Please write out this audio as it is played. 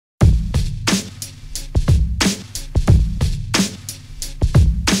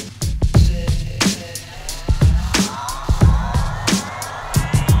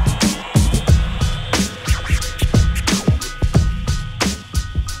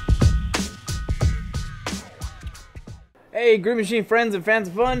Hey, Green Machine friends and fans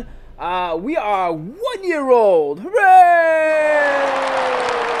of fun. We are 1 year old. Hooray!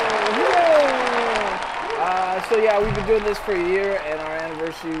 Hooray! So yeah, we've been doing this for a year, and our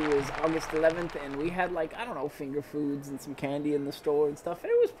anniversary was August 11th, and we had like, I don't know, finger foods and some candy in the store and stuff,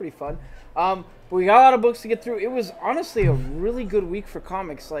 and it was pretty fun. But we got a lot of books to get through. It was honestly a really good week for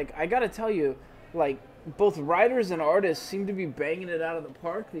comics. Like, I gotta tell you, like, both writers and artists seem to be banging it out of the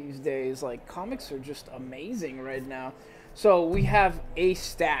park these days. Like, comics are just amazing right now. So we have a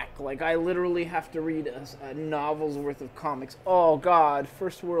stack. Like, I literally have to read a novel's worth of comics. Oh God,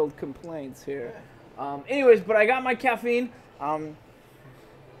 first world complaints here. Anyways, but I got my caffeine.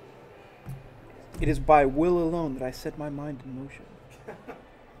 It is by will alone that I set my mind in motion.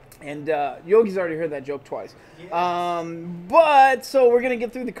 And Yogi's already heard that joke twice. Yes. But so we're gonna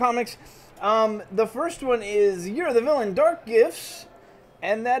get through the comics. The first one is You're the Villain, Dark Gifts.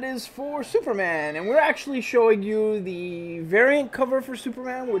 And that is for Superman. And we're actually showing you the variant cover for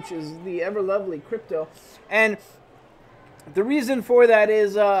Superman, which is the ever lovely Crypto. And the reason for that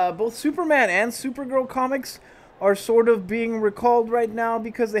is both Superman and Supergirl comics are sort of being recalled right now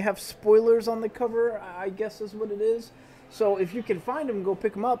because they have spoilers on the cover, I guess is what it is. So if you can find them, go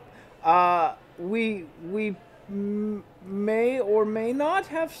pick them up. We may or may not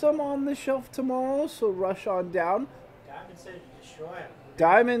have some on the shelf tomorrow, so rush on down. Diamond said to destroy them.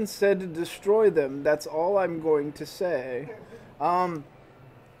 Diamond said to destroy them. That's all I'm going to say.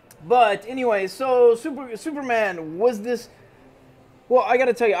 But anyway, so Superman was this... Well, I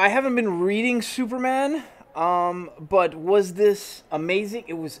gotta tell you, I haven't been reading Superman, but was this amazing?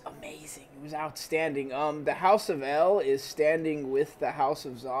 It was amazing. It was outstanding. The House of El is standing with the House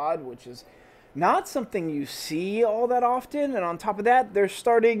of Zod, which is not something you see all that often. And on top of that, they're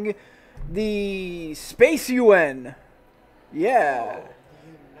starting the Space UN. Yeah. Oh, the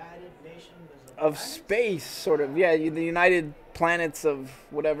United Nations of Space, sort of. Yeah, the United Planets of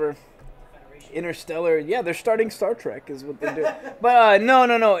whatever. Interstellar. Yeah, they're starting Star Trek is what they do. But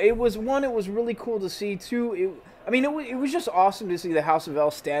no. It was really cool to see. Two, it was just awesome to see the House of El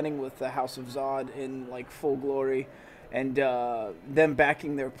standing with the House of Zod in like full glory. And them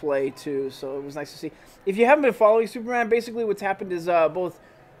backing their play, too. So it was nice to see. If you haven't been following Superman, basically what's happened is both...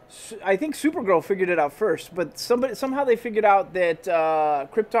 I think Supergirl figured it out first, but somehow they figured out that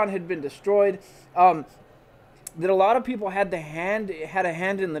Krypton had been destroyed. That a lot of people had a hand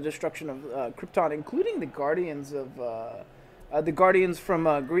in the destruction of Krypton, including the Guardians from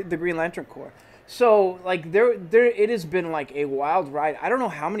the Green Lantern Corps. So, like, it has been, like, a wild ride. I don't know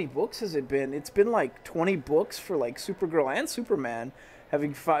how many books has it been. It's been, like, 20 books for, like, Supergirl and Superman,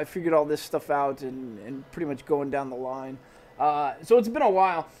 having figured all this stuff out and pretty much going down the line. So it's been a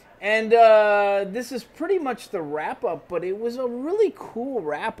while. And this is pretty much the wrap-up, but it was a really cool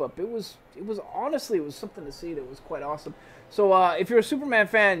wrap-up. It was honestly, it was something to see that was quite awesome. So if you're a Superman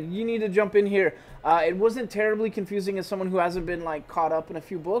fan, you need to jump in here. It wasn't terribly confusing as someone who hasn't been like caught up in a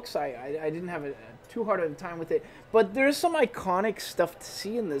few books. I didn't have too hard of a time with it. But there's some iconic stuff to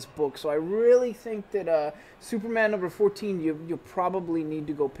see in this book. So I really think that Superman number 14, you probably need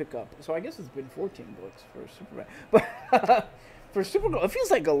to go pick up. So I guess it's been 14 books for Superman. But... For Supergirl, it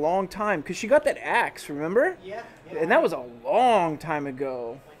feels like a long time, because she got that axe, remember? Yeah. And that was a long time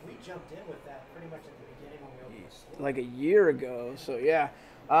ago. Like, we jumped in with that pretty much at the beginning when we opened the store. Like a year ago, so yeah.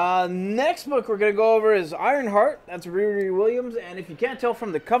 Next book we're going to go over is Ironheart. That's Riri Williams, and if you can't tell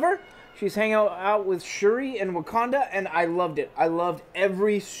from the cover, she's hanging out with Shuri in Wakanda, and I loved it. I loved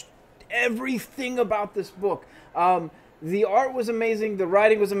everything about this book. The art was amazing, the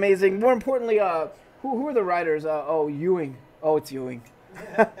writing was amazing. More importantly, who are the writers? Ewing. Oh, it's Ewing.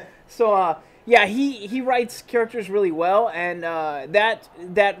 So, yeah, he writes characters really well, and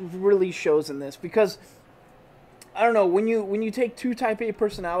that really shows in this because I don't know, when you take two type A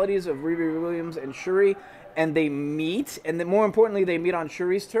personalities of Riri Williams and Shuri, and they meet, and then more importantly, they meet on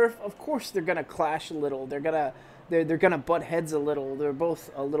Shuri's turf. Of course, they're gonna clash a little. They're gonna butt heads a little. They're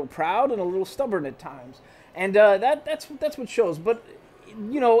both a little proud and a little stubborn at times, and that's what shows. But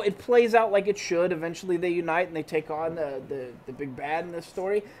you know, it plays out like it should. Eventually they unite and they take on the big bad in this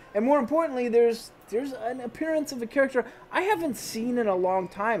story. And more importantly, there's an appearance of a character I haven't seen in a long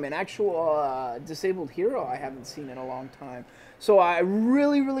time. An actual disabled hero I haven't seen in a long time. So I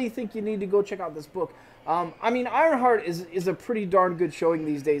really think you need to go check out this book. I mean, Ironheart is a pretty darn good showing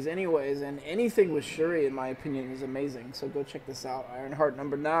these days anyways. And anything with Shuri, in my opinion, is amazing. So go check this out. Ironheart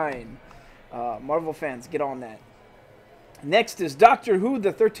number 9. Marvel fans, get on that. Next is Doctor Who,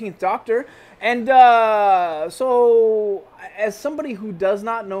 the 13th Doctor. And so, as somebody who does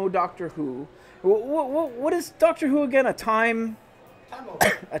not know Doctor Who, what is Doctor Who again? A time Time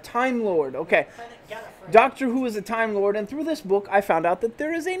Lord. A Time Lord. Okay. Planet Gallifrey. Doctor Who is a Time Lord, and through this book, I found out that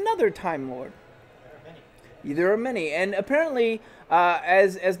there is another Time Lord. There are many. There are many, and apparently,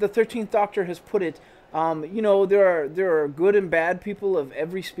 as the 13th Doctor has put it, you know, there are good and bad people of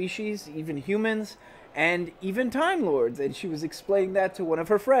every species, even humans, and even Time Lords. And she was explaining that to one of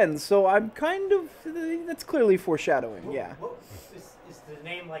her friends. So I'm kind of, that's clearly foreshadowing. Yeah. What, is the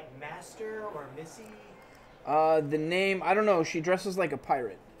name like Master or Missy? The name, I don't know. She dresses like a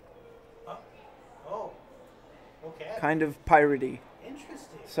pirate, Oh. Okay. kind of piratey.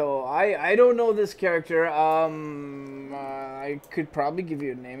 Interesting. So I don't know this character. I could probably give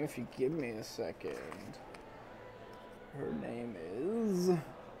you a name if you give me a second. Her name is. For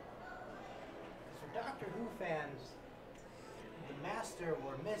Doctor Who fans, the Master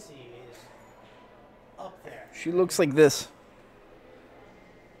or Missy is up there. She looks like this.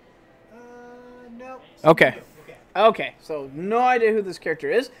 No. Okay. Okay. Okay, so no idea who this character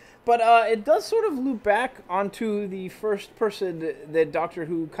is, but it does sort of loop back onto the first person that Doctor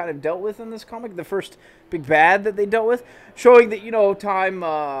Who kind of dealt with in this comic, the first big bad that they dealt with, showing that, you know, time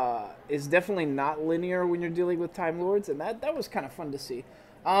is definitely not linear when you're dealing with Time Lords, and that was kind of fun to see.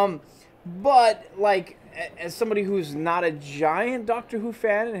 But, like, as somebody who's not a giant Doctor Who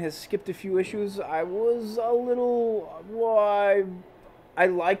fan and has skipped a few issues, I was a little, well, I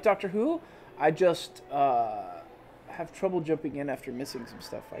like Doctor Who. I just have trouble jumping in after missing some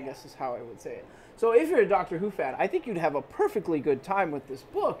stuff, I guess is how I would say it. So if you're a Doctor Who fan, I think you'd have a perfectly good time with this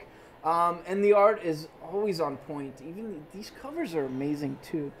book. And the art is always on point. Even these covers are amazing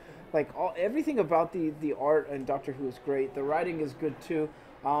too. Like everything about the art and Doctor Who is great. The writing is good too.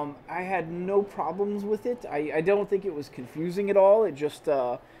 I had no problems with it. I don't think it was confusing at all. It just...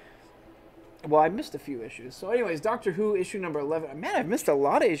 well, I missed a few issues. So anyways, Doctor Who, issue number 11. Man, I've missed a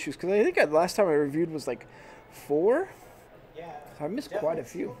lot of issues, because I think the last time I reviewed was like 4. Yeah. So I missed quite a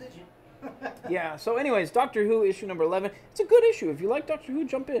few. Single digit. Yeah, so anyways, Doctor Who, issue number 11. It's a good issue. If you like Doctor Who,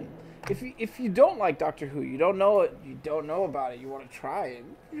 jump in. If you don't like Doctor Who, you don't know it, you don't know about it, you want to try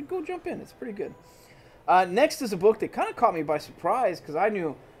it, go jump in. It's pretty good. Next is a book that kind of caught me by surprise, because I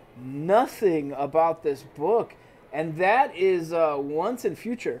knew nothing about this book, and that is Once and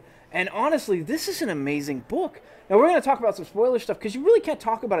Future. And honestly, this is an amazing book. Now, we're going to talk about some spoiler stuff, because you really can't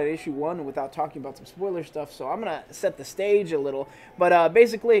talk about it issue 1 without talking about some spoiler stuff, so I'm going to set the stage a little. But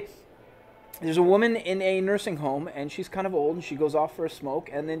basically, there's a woman in a nursing home, and she's kind of old, and she goes off for a smoke,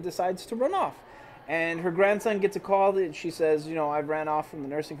 and then decides to run off. And her grandson gets a call that she says, you know, I've ran off from the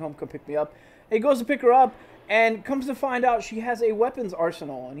nursing home, come pick me up. And he goes to pick her up, and comes to find out she has a weapons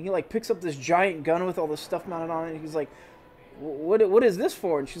arsenal. And he, like, picks up this giant gun with all this stuff mounted on it, and he's like, what is this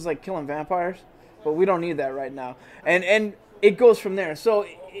for? And she's like, killing vampires, but we don't need that right now. And it goes from there. So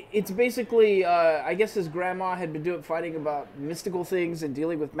it's basically, I guess his grandma had been fighting about mystical things and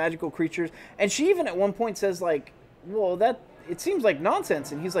dealing with magical creatures. And she even at one point says, like, well, it seems like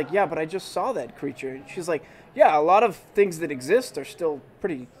nonsense. And he's like, yeah, but I just saw that creature. And she's like, yeah, a lot of things that exist are still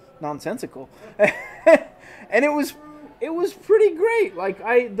pretty nonsensical. And it was pretty great. Like,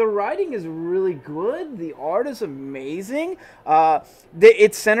 the writing is really good. The art is amazing.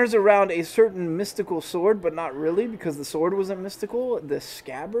 It centers around a certain mystical sword, but not really, because the sword wasn't mystical. The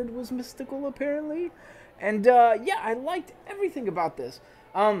scabbard was mystical, apparently. And, yeah, I liked everything about this.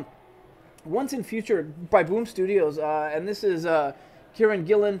 Once and Future by Boom Studios, and this is Kieran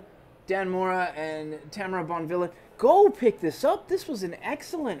Gillen, Dan Mora, and Tamara Bonvillain. Go pick this up. This was an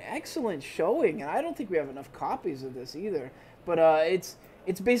excellent, excellent showing, and I don't think we have enough copies of this either. But it's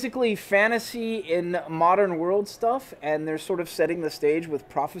basically fantasy in modern world stuff, and they're sort of setting the stage with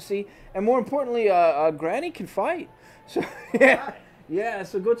prophecy, and more importantly, Granny can fight. So yeah.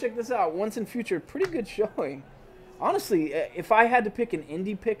 So go check this out. Once and Future, pretty good showing. Honestly, if I had to pick an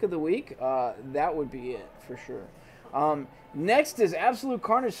indie pick of the week, that would be it for sure. Next is Absolute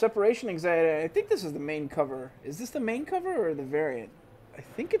Carnage, Separation Anxiety. I think this is the main cover. Is this the main cover or the variant? I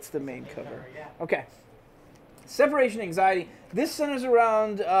think it's the main cover. Yeah. Okay. Separation Anxiety. This centers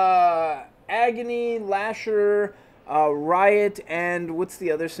around Agony, Lasher, Riot, and what's the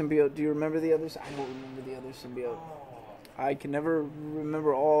other symbiote? Do you remember the others? I don't remember the other symbiote. I can never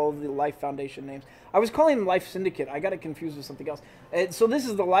remember all the Life Foundation names. I was calling them Life Syndicate. I got it confused with something else. So this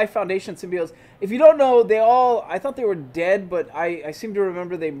is the Life Foundation symbiotes. If you don't know, I thought they were dead, but I seem to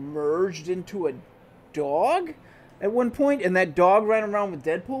remember they merged into a dog at one point, and that dog ran around with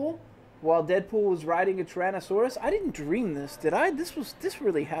Deadpool while Deadpool was riding a Tyrannosaurus. I didn't dream this, did I? This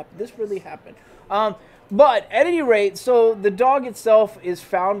really happened. This really happened. But at any rate, so the dog itself is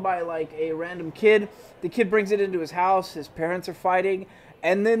found by like a random kid. The kid brings it into his house. His parents are fighting.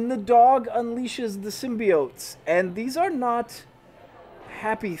 And then the dog unleashes the symbiotes. And these are not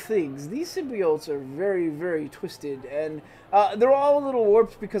happy things. These symbiotes are very, very twisted, and they're all a little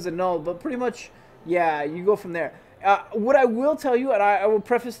warped because of Null, but pretty much, yeah, you go from there. What I will tell you, and I will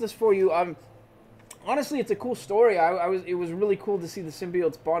preface this for you, honestly, it's a cool story. It was really cool to see the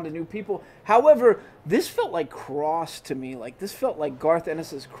symbiotes bond to new people. However, this felt like Cross to me. Like, this felt like Garth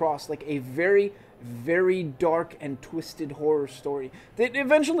Ennis's Cross, like a very, very dark and twisted horror story that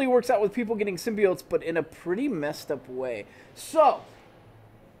eventually works out with people getting symbiotes, but in a pretty messed up way. So,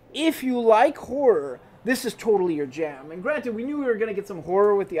 if you like horror, this is totally your jam. And granted, we knew we were going to get some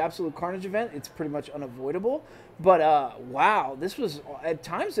horror with the Absolute Carnage event. It's pretty much unavoidable. But, wow, this was, at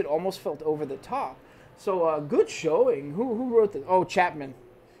times, it almost felt over the top. So, good showing. Who wrote this? Oh, Chapman,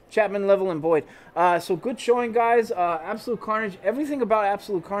 Level, and Boyd. So, good showing, guys. Absolute Carnage. Everything about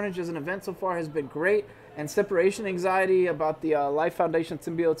Absolute Carnage as an event so far has been great. And separation anxiety about the Life Foundation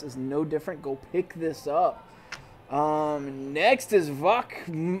symbiotes is no different. Go pick this up. Next is Vox.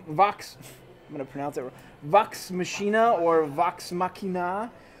 I'm going to pronounce it wrong. Vox Machina or Vox Machina.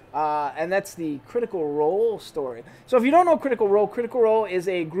 And that's the Critical Role story. So, if you don't know Critical Role is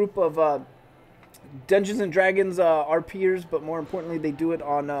a group of... Dungeons and Dragons RPers, but more importantly, they do it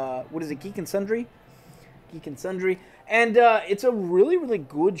on, what is it, Geek and Sundry? Geek and Sundry. And it's a really, really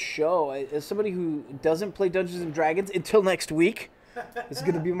good show. As somebody who doesn't play Dungeons and Dragons until next week, it's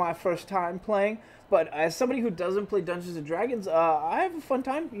going to be my first time playing. But as somebody who doesn't play Dungeons and Dragons, I have a fun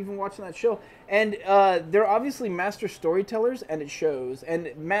time even watching that show. And they're obviously master storytellers, and it shows.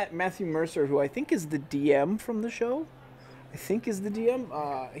 And Matthew Mercer, who I think is the DM from the show, he's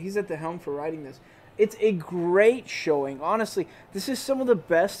at the helm for writing this. It's a great showing. Honestly, this is some of the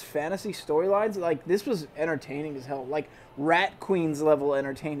best fantasy storylines. Like, this was entertaining as hell. Like, Rat Queens level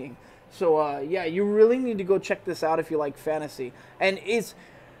entertaining. So, yeah, you really need to go check this out if you like fantasy. And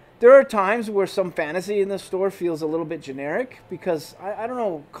there are times where some fantasy in the store feels a little bit generic. Because, I don't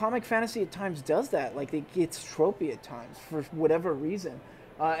know, comic fantasy at times does that. Like, it gets tropey at times for whatever reason.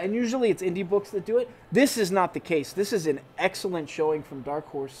 And usually it's indie books that do it. This is not the case. This is an excellent showing from Dark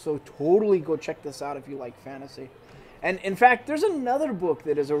Horse, so totally go check this out if you like fantasy. And in fact, there's another book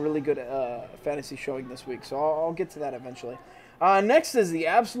that is a really good fantasy showing this week, so I'll get to that eventually. Next is the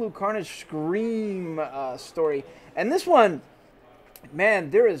Absolute Carnage Scream story. And this one,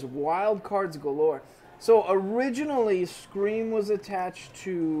 man, there is wild cards galore. So originally, Scream was attached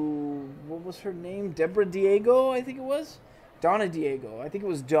to, what was her name? Deborah Diego, I think it was? Donna Diego. I think it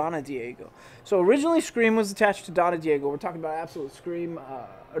was Donna Diego. So originally Scream was attached to Donna Diego. We're talking about Absolute Scream.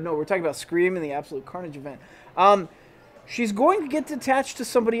 We're talking about Scream in the Absolute Carnage event. She's going to get attached to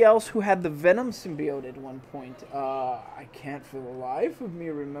somebody else who had the Venom symbiote at one point. I can't for the life of me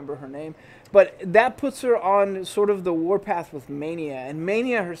remember her name. But that puts her on sort of the warpath with Mania. And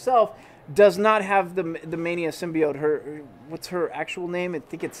Mania herself does not have the Mania symbiote. What's her actual name? I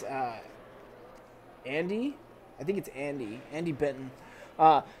think it's Andy? I think it's Andy Benton.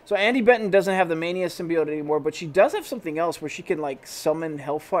 So Andy Benton doesn't have the Mania symbiote anymore, but she does have something else where she can, like, summon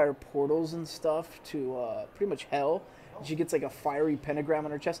hellfire portals and stuff to pretty much hell. And she gets, like, a fiery pentagram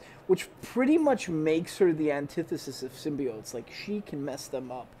on her chest, which pretty much makes her the antithesis of symbiotes. Like, she can mess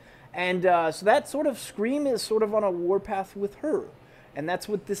them up. And so that sort of Scream is sort of on a warpath with her. And that's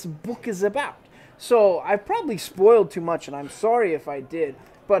what this book is about. So I've probably spoiled too much, and I'm sorry if I did.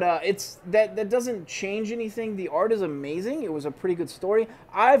 But that doesn't change anything. The art is amazing. It was a pretty good story.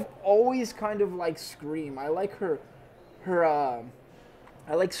 I've always kind of liked Scream. I like I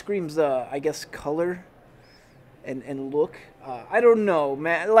like Scream's I guess color and look. I don't know,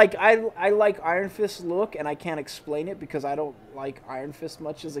 man. Like I like Iron Fist's look, and I can't explain it because I don't like Iron Fist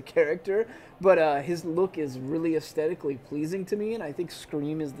much as a character. But his look is really aesthetically pleasing to me, and I think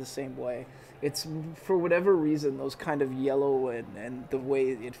Scream is the same way. It's, for whatever reason, those kind of yellow and the way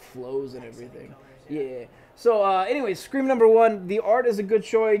it flows and everything. Yeah. So, anyway, Scream number 1. The art is a good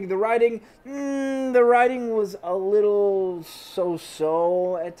showing. The writing was a little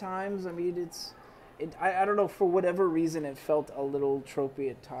so-so at times. I mean, I don't know, for whatever reason, it felt a little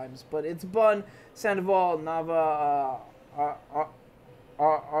tropey at times. But it's Bun, Sandoval, Nava,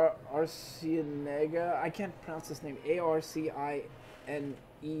 Arcianega. I can't pronounce this name. Arciniega.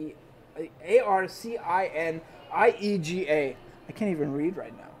 I can't even read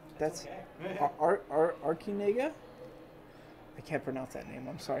right now. That's Arciniega? I can't pronounce that name.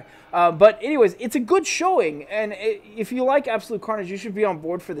 I'm sorry. But anyways, it's a good showing. And if you like Absolute Carnage, you should be on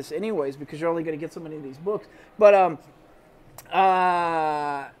board for this anyways, because you're only going to get so many of these books. But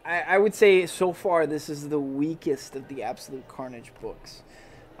I would say so far this is the weakest of the Absolute Carnage books.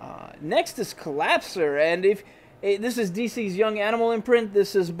 Next is Collapser. And if This is DC's Young Animal imprint.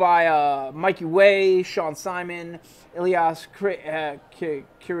 This is by Mikey Way, Sean Simon, Ilias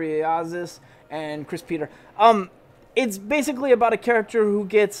Kyriazis, and Chris Peter. It's basically about a character who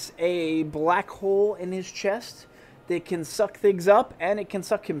gets a black hole in his chest that can suck things up, and it can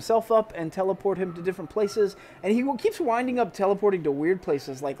suck himself up and teleport him to different places. And he keeps winding up teleporting to weird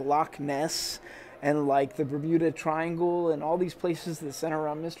places like Loch Ness and like the Bermuda Triangle and all these places that center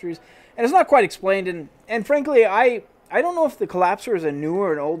around mysteries. And it's not quite explained. And frankly, I don't know if the Collapser is a new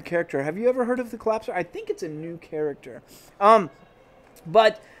or an old character. Have you ever heard of the Collapser? I think it's a new character.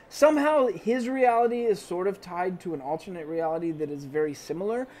 But somehow his reality is sort of tied to an alternate reality that is very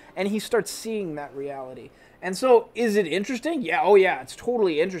similar, and he starts seeing that reality. And so, is it interesting? Yeah, oh yeah, it's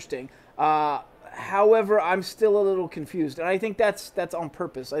totally interesting. However, I'm still a little confused, and I think that's on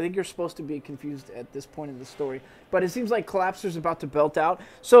purpose. I think you're supposed to be confused at this point in the story. But it seems like Collapser's about to belt out,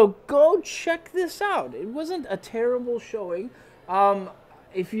 so go check this out. It wasn't a terrible showing.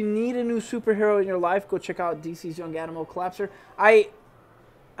 If you need a new superhero in your life, go check out DC's Young Animal Collapser. I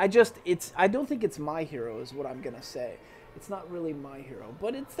don't think it's my hero is what I'm going to say. It's not really my hero,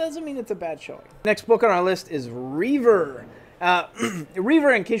 but it doesn't mean it's a bad showing. Next book on our list is Reaver.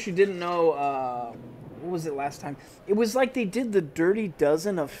 Reaver, in case you didn't know, what was it last time? It was like they did the Dirty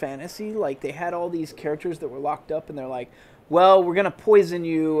Dozen of fantasy. Like they had all these characters that were locked up, and they're like, well, we're going to poison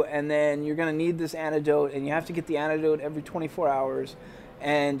you, and then you're going to need this antidote, and you have to get the antidote every 24 hours.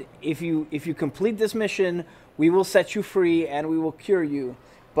 And if you complete this mission, we will set you free, and we will cure you.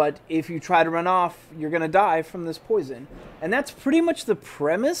 But if you try to run off, you're going to die from this poison. And that's pretty much the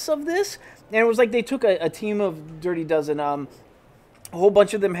premise of this. And it was like they took a team of Dirty Dozen. A whole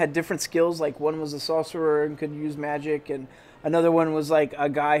bunch of them had different skills. Like one was a sorcerer and could use magic. And another one was like a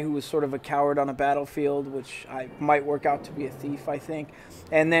guy who was sort of a coward on a battlefield, which might work out to be a thief, I think.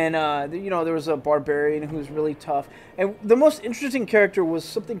 And then, there was a barbarian who was really tough. And the most interesting character was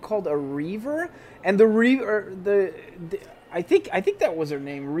something called a Reaver. And the Reaver, I think that was her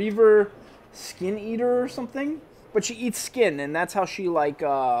name, Reaver Skin Eater or something. But she eats skin, and that's how she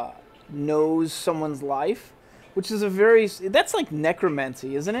knows someone's life, which is that's like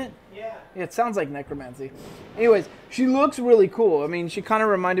necromancy, isn't it? Yeah. Yeah, it sounds like necromancy. Anyways, she looks really cool. I mean, she kind of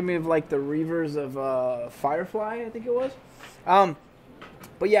reminded me of like the Reavers of Firefly, I think it was.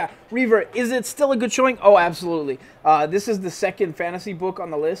 But yeah, Reaver, is it still a good showing? Oh, absolutely. This is the second fantasy book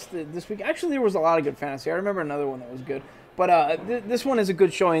on the list this week. Actually, there was a lot of good fantasy. I remember another one that was good. But this one is a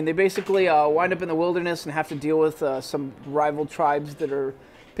good showing. They basically wind up in the wilderness and have to deal with some rival tribes that are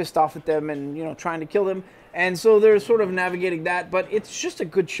pissed off at them and, trying to kill them. And so they're sort of navigating that. But it's just a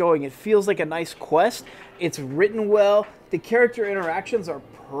good showing. It feels like a nice quest. It's written well. The character interactions are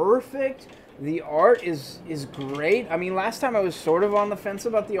perfect. The art is great. I mean, last time I was sort of on the fence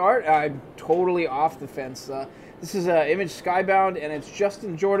about the art. I'm totally off the fence. This is Image Skybound, and it's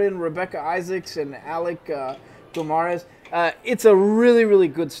Justin Jordan, Rebecca Isaacs, and Alec Gomares. It's a really, really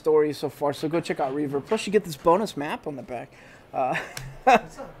good story so far, so go check out Reaver. Plus, you get this bonus map on the back.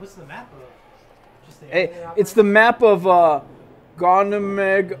 What's the map of? Just the it's the map of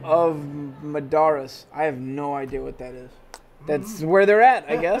Gondomeg of Madaris. I have no idea what that is. That's where they're at,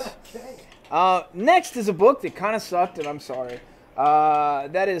 I guess. Okay. Next is a book that kind of sucked, and I'm sorry.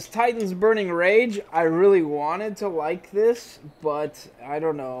 That is Titans Burning Rage. I really wanted to like this, but I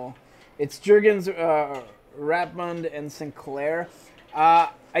don't know. It's Jurgens Rapmund and Sinclair.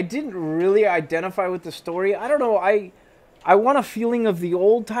 I didn't really identify with the story. I don't know. I want a feeling of the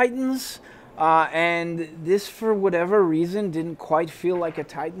old Titans, and this, for whatever reason, didn't quite feel like a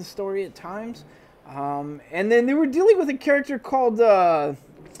Titan story at times. And then they were dealing with a character called the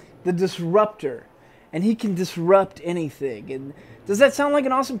Disruptor, and he can disrupt anything. And does that sound like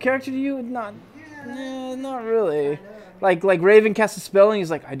an awesome character to you? Not really. Like Raven casts a spell, and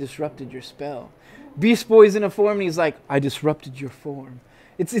he's like, I disrupted your spell. Beast Boy's in a form, and he's like, I disrupted your form.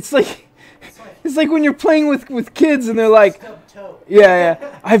 It's like when you're playing with kids, and they're like,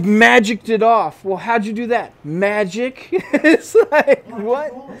 yeah, I've magicked it off. Well, how'd you do that? Magic? It's like,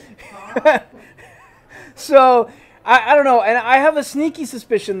 what? So, I don't know, and I have a sneaky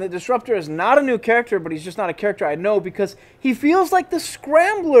suspicion that Disruptor is not a new character, but he's just not a character I know, because he feels like the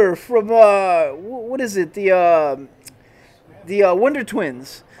Scrambler from, what is it, the Wonder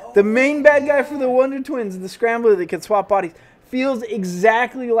Twins. The main bad guy for the Wonder Twins, the Scrambler that can swap bodies, feels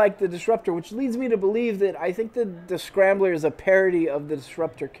exactly like the Disruptor, which leads me to believe that I think the Scrambler is a parody of the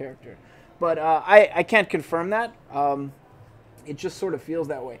Disruptor character. But I can't confirm that. It just sort of feels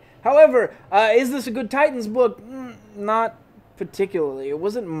that way. However, is this a good Titans book? Not particularly. It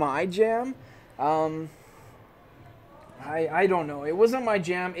wasn't my jam. I I don't know. It wasn't my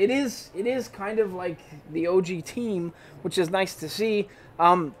jam. It is kind of like the OG team, which is nice to see.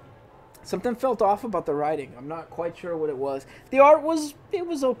 Something felt off about the writing. I'm not quite sure what it was. The art was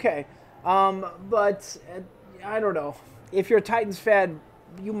okay, but I don't know. If you're a Titans fan,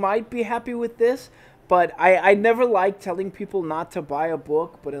 you might be happy with this. But I never like telling people not to buy a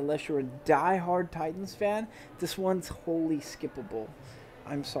book, but unless you're a die-hard Titans fan, this one's wholly skippable.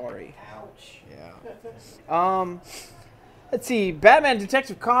 I'm sorry. Ouch. Yeah. Let's see. Batman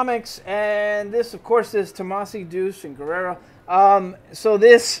Detective Comics, and this, of course, is Tomasi, Deuce, and Guerrero. So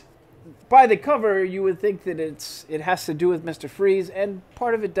this, by the cover, you would think that it has to do with Mr. Freeze, and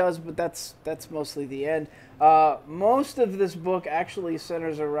part of it does, but that's mostly the end. Most of this book actually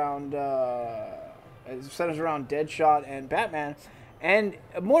centers around Deadshot and Batman, and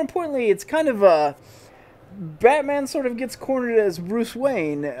more importantly, it's kind of Batman sort of gets cornered as Bruce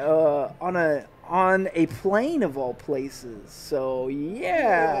Wayne on a plane of all places. So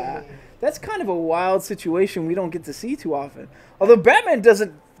yeah, that's kind of a wild situation we don't get to see too often. Although Batman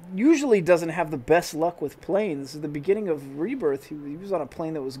usually doesn't have the best luck with planes. At the beginning of Rebirth, he was on a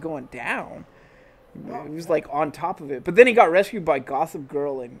plane that was going down. He was like on top of it, but then he got rescued by Gotham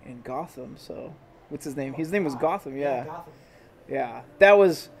Girl in Gotham. So what's his name? His name was Gotham. Yeah, Gotham. Yeah. That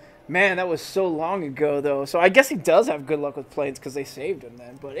was so long ago though. So I guess he does have good luck with planes because they saved him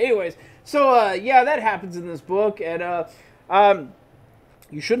then. But anyways, so yeah, that happens in this book, and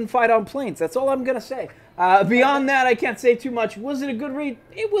you shouldn't fight on planes. That's all I'm gonna say. Beyond that, I can't say too much. Was it a good read?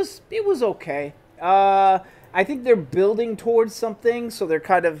 It was okay. I think they're building towards something, so they're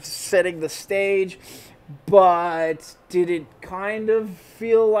kind of setting the stage. But did it kind of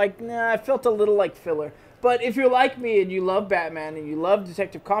feel like, nah, it felt a little like filler. But if you're like me and you love Batman and you love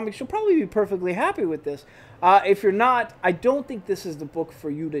Detective Comics, you'll probably be perfectly happy with this. If you're not, I don't think this is the book for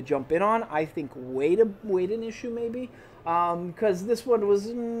you to jump in on. I think wait an issue maybe, because this one was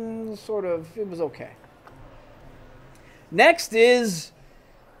it was okay. Next is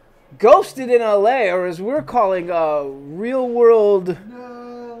Ghosted in LA, or as we're calling Real World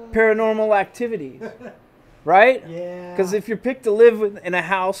Paranormal Activities. Right? Yeah. Because if you're picked to live in a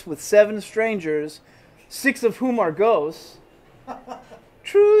house with 7 strangers, 6 of whom are ghosts.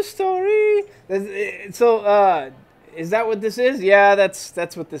 True story. So, is that what this is? Yeah,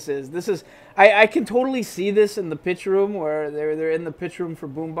 that's what this is. This is. I can totally see this in the pitch room where they're in the pitch room for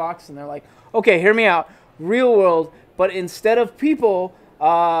Boombox and they're like, okay, hear me out. Real world, but instead of people,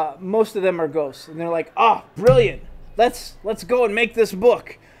 most of them are ghosts, and they're like, brilliant. Let's go and make this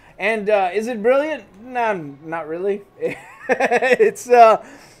book. And is it brilliant? No, not really. It's a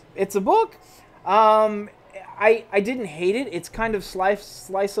book. I didn't hate it. It's kind of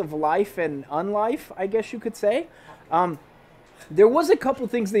slice of life and unlife, I guess you could say. There was a couple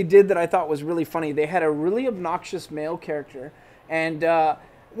things they did that I thought was really funny. They had a really obnoxious male character. And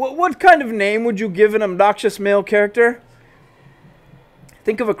what kind of name would you give an obnoxious male character?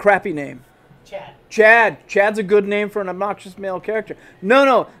 Think of a crappy name. Chad. Chad's a good name for an obnoxious male character.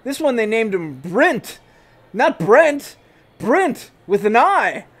 No. This one they named him Brent. Not Brent. Brent with an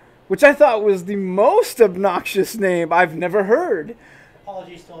I, which I thought was the most obnoxious name I've never heard.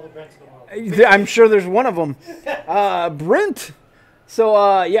 Apologies to all the Brents in the world. I'm sure there's one of them. Brent.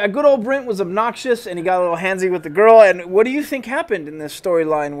 So, yeah, good old Brent was obnoxious, and he got a little handsy with the girl. And what do you think happened in this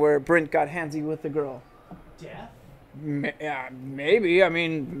storyline where Brent got handsy with the girl? Death? Maybe. I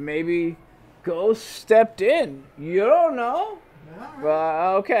mean, maybe Ghost stepped in. You don't know.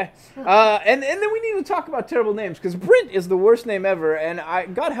 Okay. And then we need to talk about terrible names, because Brent is the worst name ever, and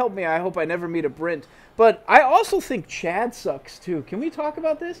God help me, I hope I never meet a Brent. But I also think Chad sucks, too. Can we talk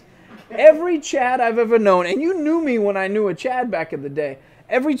about this? Every Chad I've ever known, and you knew me when I knew a Chad back in the day,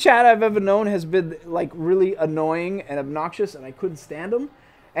 every Chad I've ever known has been, like, really annoying and obnoxious, and I couldn't stand them.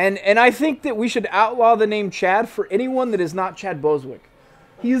 And I think that we should outlaw the name Chad for anyone that is not Chad Boswick.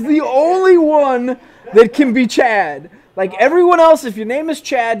 He's the only one that can be Chad. Like everyone else, if your name is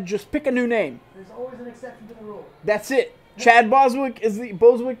Chad, just pick a new name. There's always an exception to the rule. That's it. Chad Boswick is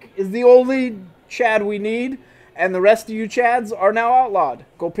the only Chad we need, and the rest of you Chads are now outlawed.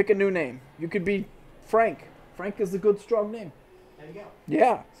 Go pick a new name. You could be Frank. Frank is a good, strong name. There you go.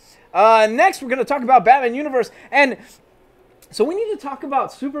 Yeah. Next, we're going to talk about Batman Universe, and so we need to talk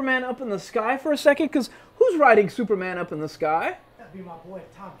about Superman Up in the Sky for a second, because who's writing Superman Up in the Sky? That'd be my boy,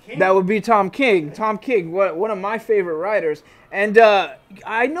 Tom King. That would be Tom King. Tom King, one of my favorite writers. And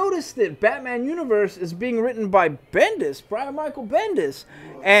I noticed that Batman Universe is being written by Bendis, Brian Michael Bendis.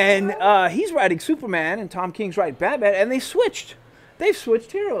 And he's writing Superman, and Tom King's writing Batman, and they've switched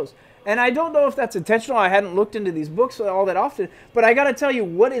heroes. And I don't know if that's intentional. I hadn't looked into these books all that often. But I got to tell you,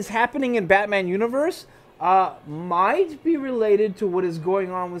 what is happening in Batman Universe, might be related to what is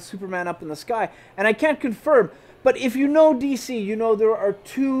going on with Superman up in the sky. And I can't confirm, but if you know DC, you know there are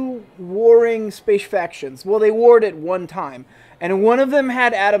two warring space factions. Well, they warred at one time. And one of them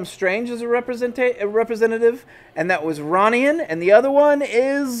had Adam Strange as a representative, and that was Ronian. And the other one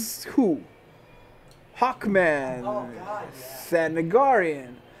is who? Hawkman. Oh, God, yeah.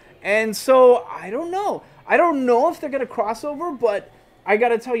 Thanagarrian. And so, I don't know. I don't know if they're going to cross over, but I got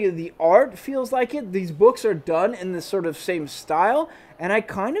to tell you, the art feels like it. These books are done in this sort of same style, and I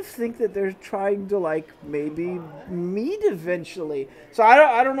kind of think that they're trying to, like, maybe meet eventually. So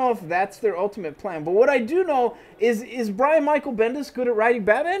I don't know if that's their ultimate plan. But what I do know is Brian Michael Bendis good at writing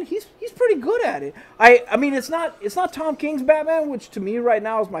Batman? He's pretty good at it. I mean, it's not Tom King's Batman, which to me right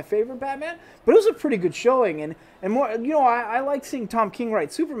now is my favorite Batman, but it was a pretty good showing. And more, you know, I like seeing Tom King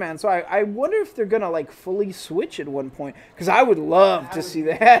write Superman, so I wonder if they're going to, like, fully switch at one point, because I would love to see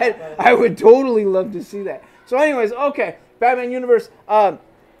that. I would totally love to see that. So anyways, okay, Batman Universe. I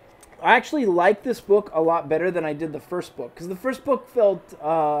actually like this book a lot better than I did the first book, because the first book felt,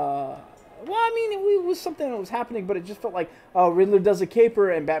 well, I mean, it was something that was happening, but it just felt like, Riddler does a caper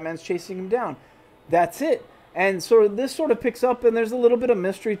and Batman's chasing him down. That's it. And so this sort of picks up, and there's a little bit of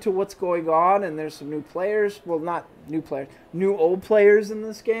mystery to what's going on, and there's some new players. Well, not new players, new old players in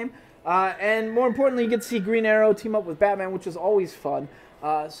this game. And more importantly, you get to see Green Arrow team up with Batman, which is always fun.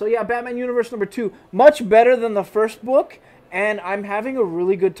 So yeah, Batman Universe number 2, much better than the first book, and I'm having a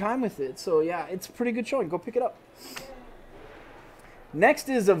really good time with it. So yeah, it's a pretty good showing. Go pick it up. Next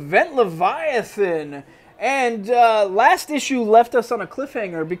is Event Leviathan. And last issue left us on a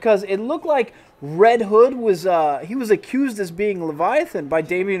cliffhanger because it looked like Red Hood was he was accused as being Leviathan by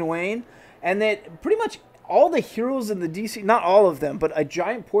Damian Wayne, and that pretty much all the heroes in the DC, not all of them, but a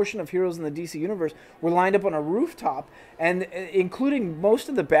giant portion of heroes in the DC universe were lined up on a rooftop, and including most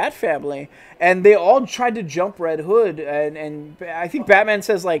of the Bat family, and they all tried to jump Red Hood, and I think Batman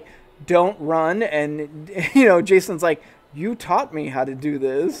says, like, don't run, and you know, Jason's like, you taught me how to do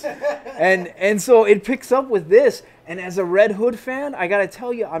this. and so it picks up with this. And as a Red Hood fan, I got to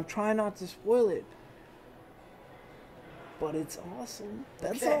tell you, I'm trying not to spoil it. But it's awesome.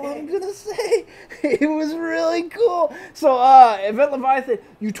 That's all I'm going to say. It was really cool. So, Event Leviathan,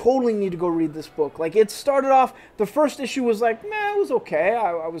 you totally need to go read this book. Like, it started off, the first issue was like, it was okay.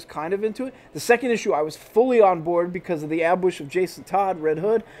 I was kind of into it. The second issue, I was fully on board because of the ambush of Jason Todd, Red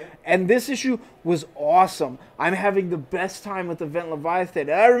Hood. And this issue was awesome. I'm having the best time with Event Leviathan.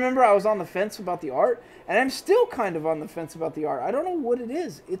 And I remember I was on the fence about the art, and I'm still kind of on the fence about the art. I don't know what it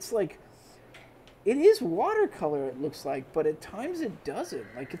is. It's like, it is watercolor, it looks like, but at times it doesn't.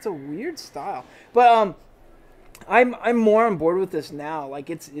 Like, it's a weird style. But I'm more on board with this now.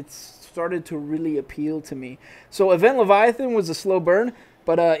 Like, it's started to really appeal to me. So Event Leviathan was a slow burn,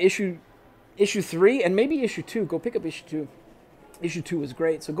 but issue 3 and maybe issue 2. Go pick up issue 2. Issue 2 was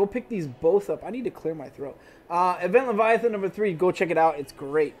great. So go pick these both up. I need to clear my throat. Event Leviathan number 3. Go check it out. It's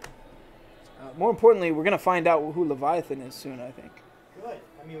great. More importantly, we're gonna find out who Leviathan is soon, I think. Good.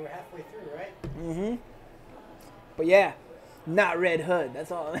 I mean, we're halfway through, right? Mm-hmm. But yeah, not Red Hood.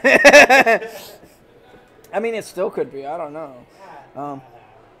 That's all. I mean, it still could be. I don't know.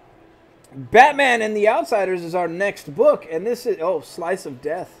 Batman and the Outsiders is our next book, and this is Slice of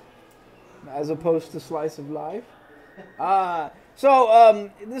Death, as opposed to Slice of Life.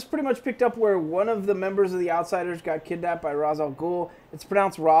 So this pretty much picked up where one of the members of the Outsiders got kidnapped by Ra's al Ghul. It's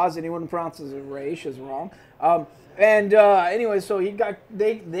pronounced Raz. Anyone who pronounces it Raish is wrong. Anyway, so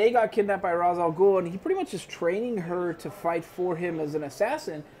they got kidnapped by Ra's al Ghul, and he pretty much is training her to fight for him as an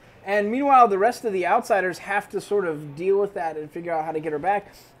assassin. And meanwhile, the rest of the Outsiders have to sort of deal with that and figure out how to get her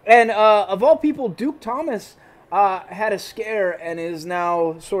back. And of all people, Duke Thomas had a scare and is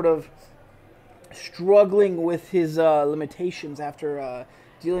now sort of struggling with his limitations after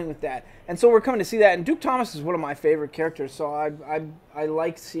dealing with that. And so we're coming to see that. And Duke Thomas is one of my favorite characters, so I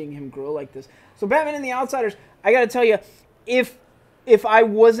like seeing him grow like this. So Batman and the Outsiders, I got to tell you, if I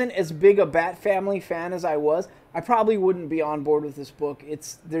wasn't as big a Bat Family fan as I was, I probably wouldn't be on board with this book.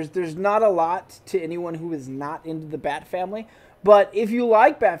 There's not a lot to anyone who is not into the Bat Family. But if you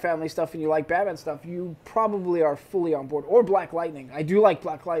like Bat Family stuff and you like Batman stuff, you probably are fully on board. Or Black Lightning. I do like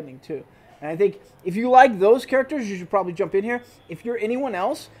Black Lightning too. And I think if you like those characters, you should probably jump in here. If you're anyone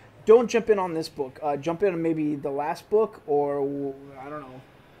else, don't jump in on this book. Jump in on maybe the last book, or I don't know,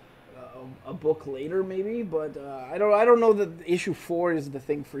 a book later maybe. But I don't know that issue 4 is the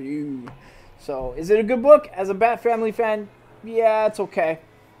thing for you. So is it a good book? As a Bat Family fan, yeah, it's okay.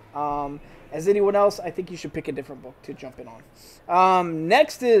 As anyone else, I think you should pick a different book to jump in on.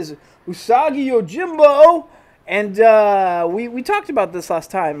 Next is Usagi Yojimbo. And we talked about this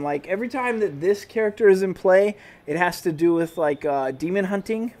last time. Like, every time that this character is in play, it has to do with, like, demon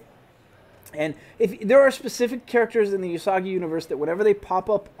hunting. And if there are specific characters in the Usagi universe that whenever they pop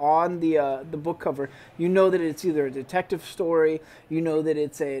up on the book cover, you know that it's either a detective story, you know that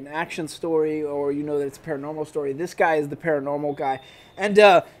it's an action story, or you know that it's a paranormal story. This guy is the paranormal guy. And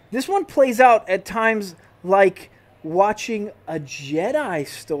this one plays out at times like watching a Jedi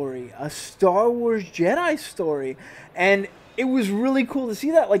story, a Star Wars Jedi story. And it was really cool to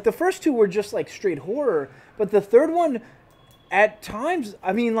see that. Like, the first two were just like straight horror, but the third one, at times,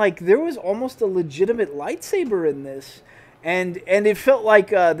 I mean, like, there was almost a legitimate lightsaber in this. And it felt like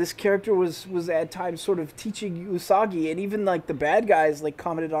this character was at times sort of teaching Usagi, and even, like, the bad guys, like,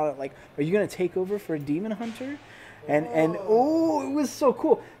 commented on it, like, are you going to take over for a demon hunter? And oh, it was so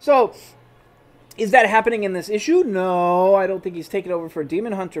cool. So, is that happening in this issue? No, I don't think he's taking over for a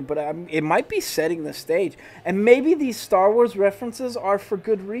demon hunter, but it might be setting the stage. And maybe these Star Wars references are for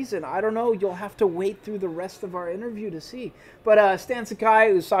good reason. I don't know. You'll have to wait through the rest of our interview to see. But Stan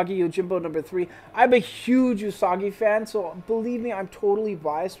Sakai, Usagi Yojimbo number 3. I'm a huge Usagi fan, so believe me, I'm totally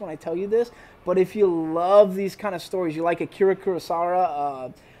biased when I tell you this. But if you love these kind of stories, you like Akira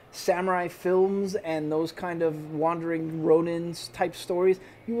Kurosawa, samurai films, and those kind of wandering Ronins type stories,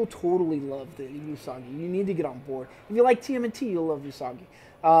 you will totally love the Usagi. You need to get on board. If you like TMNT, you'll love Usagi.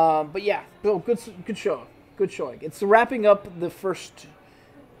 But yeah, Bill, good show. Good showing. It's wrapping up the first,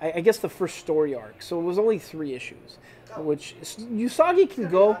 I guess, the first story arc. So it was only 3 issues, which Usagi can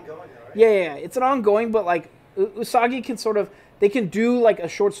go. Yeah, it's an ongoing, but like Usagi can sort of, they can do like a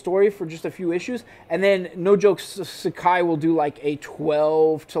short story for just a few issues, and then no joke, Sakai will do like a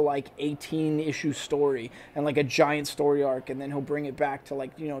 12 to like 18 issue story and like a giant story arc, and then he'll bring it back to like,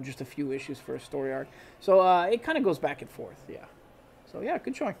 you know, just a few issues for a story arc. So it kind of goes back and forth, yeah. So yeah,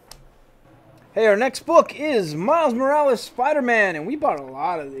 good showing. Hey, our next book is Miles Morales Spider-Man, and we bought a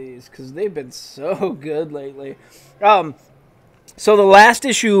lot of these because they've been so good lately. So the last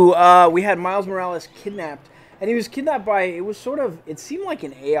issue, we had Miles Morales kidnapped. And he was kidnapped by, it was sort of, it seemed like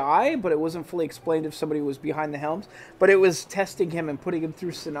an AI, but it wasn't fully explained if somebody was behind the helms. But it was testing him and putting him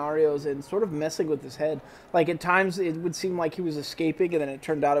through scenarios and sort of messing with his head. Like, at times it would seem like he was escaping, and then it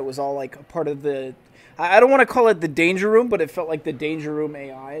turned out it was all like a part of the, I don't want to call it the danger room, but it felt like the danger room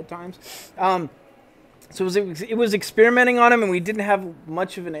AI at times. So it was experimenting on him, and we didn't have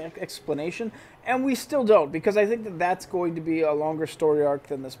much of an explanation, and we still don't, because I think that that's going to be a longer story arc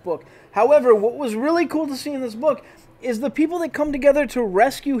than this book. However, what was really cool to see in this book is the people that come together to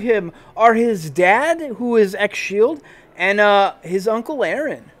rescue him are his dad, who is ex-SHIELD, and his uncle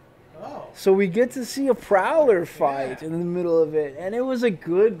Aaron. Oh. So we get to see a Prowler fight in the middle of it, and it was a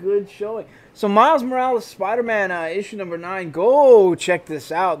good showing. So Miles Morales Spider-Man issue number 9, go check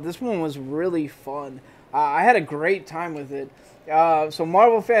this out. This one was really fun. I had a great time with it. So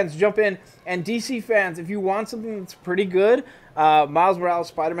Marvel fans, jump in. And DC fans, if you want something that's pretty good, Miles Morales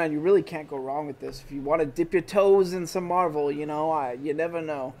Spider-Man, you really can't go wrong with this. If you want to dip your toes in some Marvel, you know, you never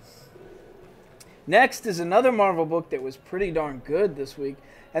know. Next is another Marvel book that was pretty darn good this week,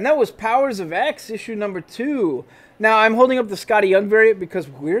 and that was Powers of X, issue number 2. Now, I'm holding up the Scotty Young variant because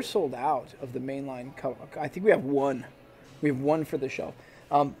we're sold out of the mainline cover. I think we have one. We have one for the show.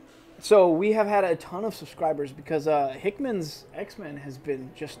 So we have had a ton of subscribers because Hickman's X-Men has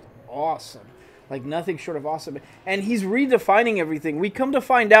been just awesome. Like, nothing short of awesome. And he's redefining everything. We come to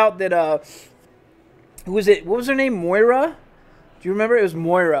find out that, who was it? What was her name? Moira? Do you remember? It was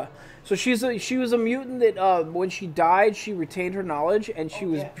Moira. So she was a mutant that when she died, she retained her knowledge, and she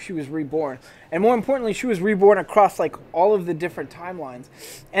was reborn. And more importantly, she was reborn across like all of the different timelines.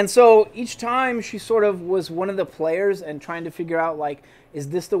 And so each time she sort of was one of the players and trying to figure out, like, is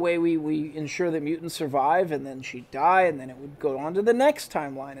this the way we ensure that mutants survive? And then she'd die, and then it would go on to the next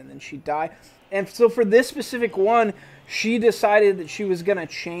timeline, and then she'd die. And so for this specific one, she decided that she was going to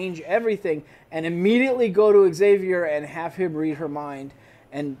change everything and immediately go to Xavier and have him read her mind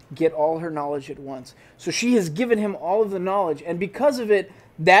and get all her knowledge at once. So she has given him all of the knowledge, and because of it,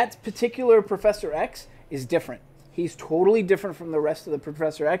 that particular Professor X is different. He's totally different from the rest of the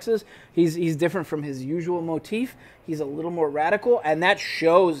Professor X's. He's different from his usual motif. He's a little more radical, and that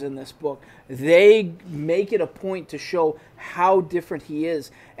shows in this book. They make it a point to show how different he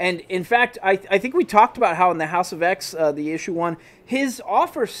is. And in fact, I think we talked about how in the House of X, the issue 1, his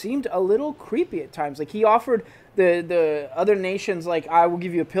offer seemed a little creepy at times. Like, he offered the other nations, like, I will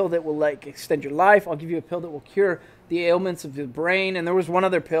give you a pill that will, like, extend your life. I'll give you a pill that will cure the ailments of the brain. And there was one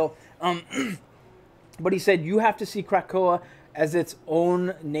other pill. But he said, you have to see Krakoa as its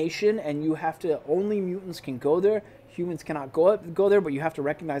own nation, and you have to, only mutants can go there. humans cannot go there, but you have to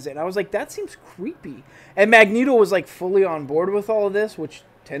recognize it. And I was like, that seems creepy. And Magneto was like fully on board with all of this, which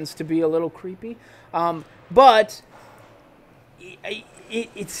tends to be a little creepy. But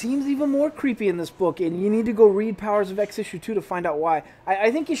it seems even more creepy in this book, and you need to go read Powers of X issue 2 to find out why.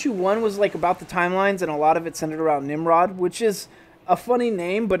 I think issue 1 was like about the timelines, and a lot of it centered around Nimrod, which is a funny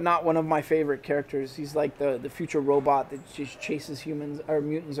name, but not one of my favorite characters. He's like the future robot that just chases humans or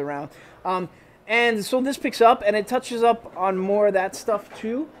mutants around. And so this picks up, and it touches up on more of that stuff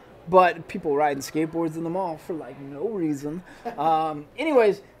too. But people riding skateboards in the mall for like no reason.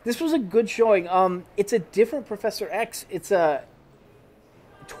 Anyways, this was a good showing. It's a different Professor X. It's a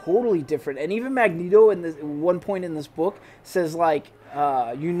totally different. And even Magneto in this one point in this book says like,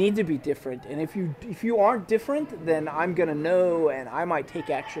 you need to be different, and if you aren't different, then I'm gonna know, and I might take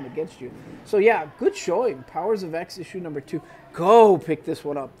action against you. So yeah, good showing. Powers of X issue number 2. Go pick this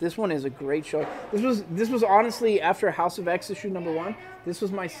one up. This one is a great show. This was honestly, after House of X issue number 1, this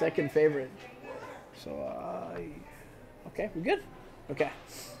was my second favorite. So okay, we good? Okay.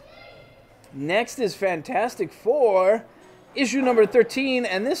 Next is Fantastic Four, issue number 13,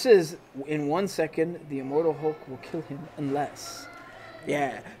 and this is, in 1 second, the Immortal Hulk will kill him unless.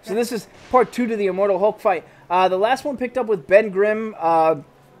 Yeah. So this is part 2 to the Immortal Hulk fight. The last one picked up with Ben Grimm.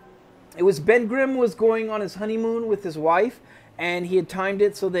 It was Ben Grimm was going on his honeymoon with his wife, and he had timed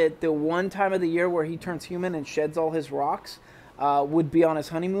it so that the one time of the year where he turns human and sheds all his rocks would be on his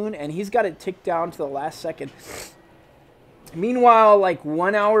honeymoon, and he's got it ticked down to the last second. Meanwhile, like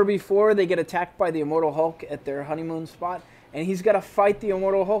 1 hour before, they get attacked by the Immortal Hulk at their honeymoon spot, and he's got to fight the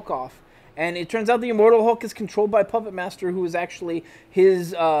Immortal Hulk off. And it turns out the Immortal Hulk is controlled by Puppet Master, who is actually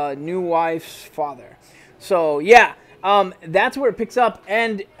his new wife's father. So, yeah, that's where it picks up.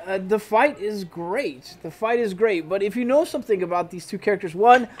 And the fight is great. The fight is great. But if you know something about these two characters,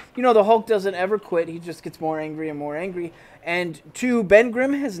 one, you know the Hulk doesn't ever quit. He just gets more angry and more angry. And two, Ben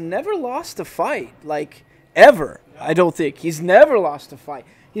Grimm has never lost a fight. Like, ever, I don't think. He's never lost a fight.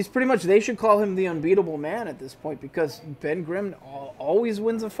 He's pretty much, they should call him the unbeatable man at this point, because Ben Grimm always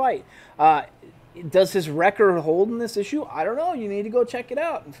wins a fight. Does his record hold in this issue? I don't know. You need to go check it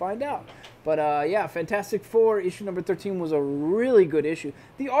out and find out. But yeah, Fantastic Four, issue number 13 was a really good issue.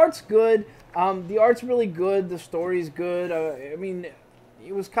 The art's good. The art's really good. The story's good. I mean,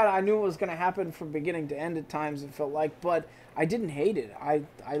 it was kind of, I knew it was going to happen from beginning to end at times, it felt like, but I didn't hate it.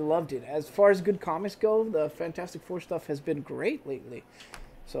 I loved it. As far as good comics go, the Fantastic Four stuff has been great lately.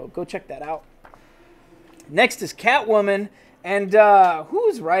 So go check that out. Next is Catwoman. And who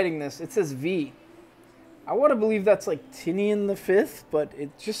is writing this? It says V. I want to believe that's like Tinian the Fifth, but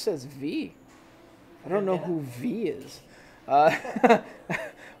it just says V. I don't know who V is.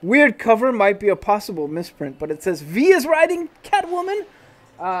 Weird cover, might be a possible misprint, but it says V is writing Catwoman.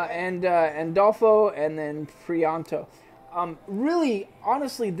 And Dolfo, and then Prianto. Really,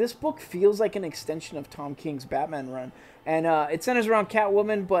 honestly, this book feels like an extension of Tom King's Batman run. And it centers around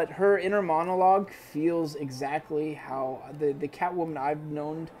Catwoman, but her inner monologue feels exactly how the Catwoman I've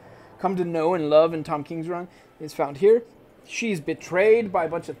come to know and love in Tom King's run is found here. She's betrayed by a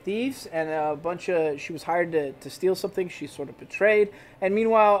bunch of thieves, and she was hired to steal something. She's sort of betrayed. And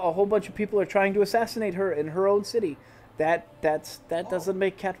meanwhile, a whole bunch of people are trying to assassinate her in her own city. That doesn't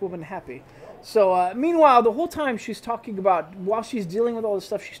make Catwoman happy. So meanwhile, the whole time she's talking about, while she's dealing with all this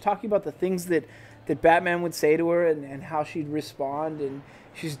stuff, she's talking about the things that Batman would say to her and how she'd respond, and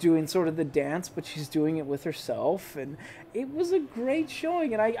she's doing sort of the dance, but she's doing it with herself, and it was a great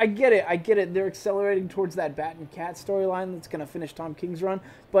showing, and I get it, they're accelerating towards that Bat and Cat storyline that's going to finish Tom King's run,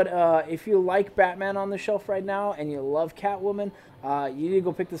 but if you like Batman on the shelf right now, and you love Catwoman, you need to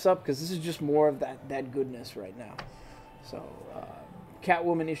go pick this up, because this is just more of that goodness right now. So,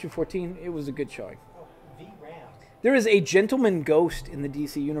 Catwoman issue 14, it was a good showing. There is a Gentleman Ghost in the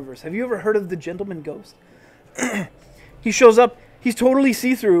DC Universe. Have you ever heard of the Gentleman Ghost? He shows up, he's totally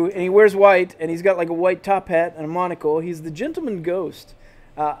see-through, and he wears white, and he's got like a white top hat and a monocle. He's the Gentleman Ghost,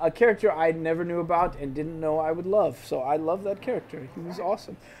 a character I never knew about and didn't know I would love. So I love that character. He was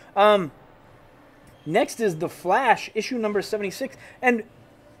awesome. Next is The Flash, issue number 76. And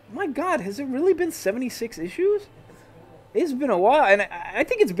my God, has it really been 76 issues? It's been a while, and I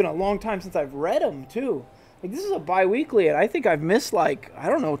think it's been a long time since I've read them, too. Like, this is a bi-weekly, and I think I've missed, like, I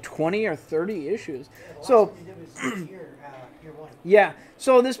don't know, 20 or 30 issues. So, yeah.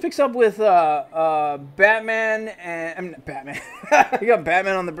 So this picks up with Batman and... I mean, Batman. I got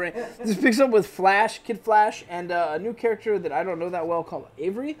Batman on the brain. This picks up with Flash, Kid Flash, and a new character that I don't know that well called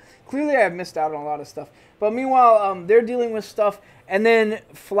Avery. Clearly, I have missed out on a lot of stuff. But meanwhile, they're dealing with stuff, And then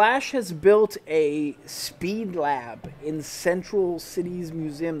Flash has built a speed lab in Central City's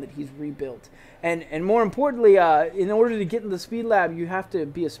museum that he's rebuilt. And more importantly, in order to get in the speed lab, you have to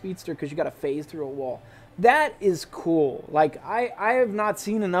be a speedster because you got to phase through a wall. That is cool. Like, I have not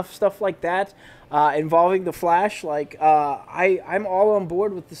seen enough stuff like that involving the Flash. Like, I'm all on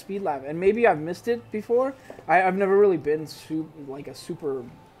board with the speed lab. And maybe I've missed it before. I've never really been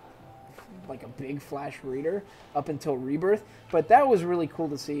like a big Flash reader up until Rebirth, but that was really cool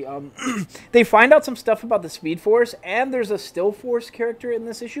to see. They find out some stuff about the Speed Force, and there's a Still Force character in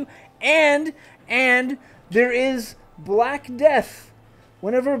this issue, and there is Black Death.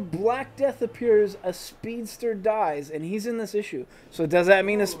 Whenever Black Death appears, a speedster dies, and he's in this issue. So does that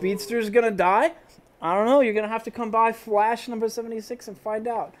mean a speedster is gonna die? I don't know. You're gonna have to come by Flash number 76 and find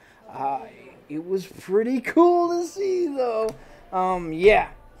out. It was pretty cool to see, though. Yeah.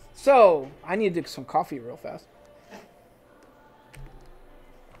 So, I need to do some coffee real fast.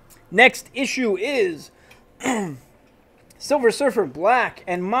 Next issue is Silver Surfer Black.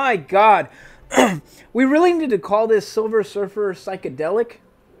 And my God, we really need to call this Silver Surfer Psychedelic.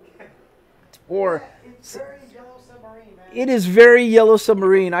 Or It's very Yellow Submarine, man. it is very Yellow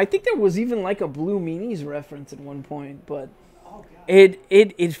Submarine. I think there was even like a Blue Meanies reference at one point, but Oh, God.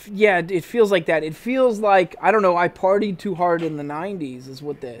 it feels like that. It feels like, I don't know, I partied too hard in the 90s is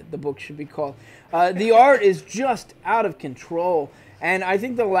what the book should be called. The art is just out of control. And I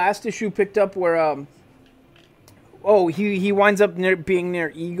think the last issue picked up where he winds up being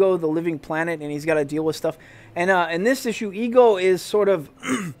near Ego, the living planet, and he's got to deal with stuff. And in this issue, Ego is sort of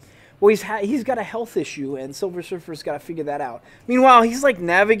well, he's got a health issue, and Silver Surfer's got to figure that out. Meanwhile, he's like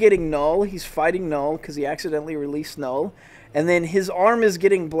navigating Null. He's fighting Null because he accidentally released Null. And then his arm is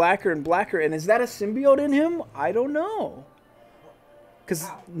getting blacker and blacker. And is that a symbiote in him? I don't know. Because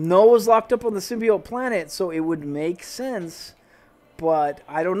Noah's locked up on the symbiote planet, so it would make sense. But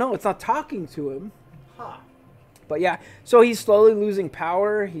I don't know. It's not talking to him. Huh. But yeah, so he's slowly losing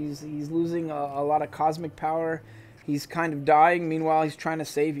power. He's losing a lot of cosmic power. He's kind of dying. Meanwhile, he's trying to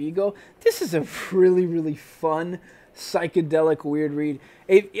save Ego. This is a really, really fun, psychedelic, weird read.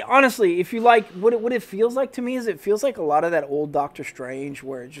 Honestly, if you like, what it feels like to me is it feels like a lot of that old Doctor Strange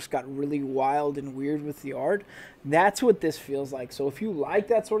where it just got really wild and weird with the art. That's what this feels like. So if you like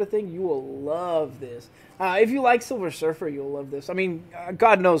that sort of thing, you will love this. If you like Silver Surfer, you'll love this. I mean,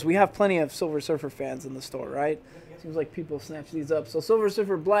 God knows, we have plenty of Silver Surfer fans in the store, right? Seems like people snatch these up. So Silver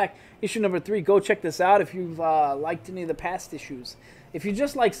Surfer Black, issue number 3. Go check this out if you've liked any of the past issues. If you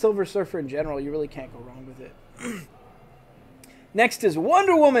just like Silver Surfer in general, you really can't go wrong with it. Next is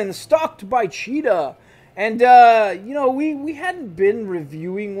Wonder Woman Stalked by Cheetah. And, you know, we hadn't been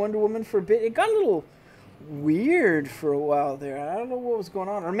reviewing Wonder Woman for a bit. It got a little weird for a while there. I don't know what was going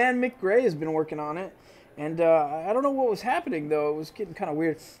on. Our man Mick Gray has been working on it. And I don't know what was happening, though. It was getting kind of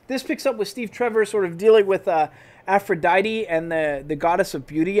weird. This picks up with Steve Trevor sort of dealing with Aphrodite and the goddess of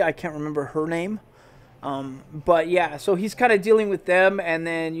beauty. I can't remember her name. But, yeah, so he's kind of dealing with them and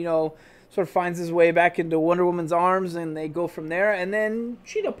then, you know, sort of finds his way back into Wonder Woman's arms, and they go from there. And then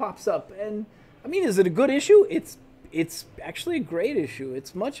Cheetah pops up. And, I mean, is it a good issue? It's actually a great issue.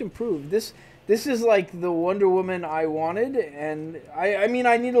 It's much improved. This is like the Wonder Woman I wanted, and I mean,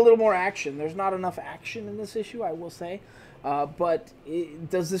 I need a little more action. There's not enough action in this issue, I will say. But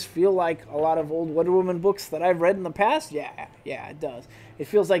does this feel like a lot of old Wonder Woman books that I've read in the past? Yeah, it does. It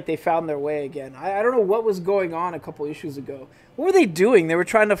feels like they found their way again. I don't know what was going on a couple issues ago. What were they doing? They were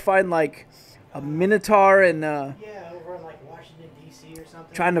trying to find, like, a Minotaur and... Yeah, over in, like, Washington, D.C. or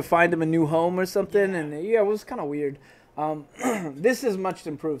something. Trying to find him a new home or something, and yeah, it was kind of weird. This is much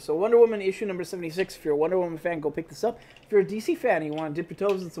improved. So Wonder Woman issue number 76. If you're a Wonder Woman fan, go pick this up. If you're a DC fan and you want to dip your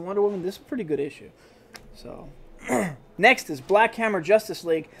toes in some Wonder Woman, this is a pretty good issue. So next is Black Hammer Justice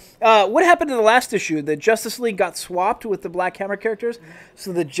League. What happened in the last issue? The Justice League got swapped with the Black Hammer characters.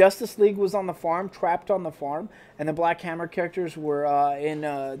 So the Justice League was on the farm, trapped on the farm, and the Black Hammer characters were in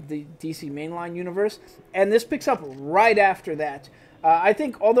the DC mainline universe. And this picks up right after that. I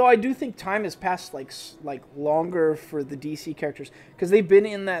think, although I do think time has passed like longer for the DC characters because they've been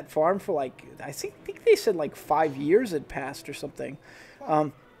in that farm for like I think they said like 5 years had passed or something.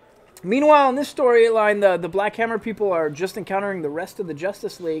 Meanwhile, in this storyline, the Black Hammer people are just encountering the rest of the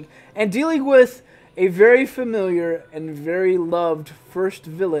Justice League and dealing with a very familiar and very loved first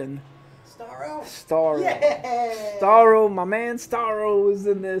villain, Starro. Yeah. Starro, my man Starro is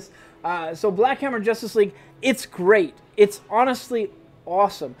in this. So Black Hammer Justice League, it's great. It's honestly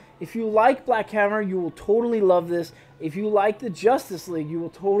awesome. If you like Black Hammer, you will totally love this. If you like the Justice League, you will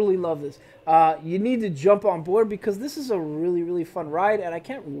totally love this. You need to jump on board because this is a really, really fun ride, and I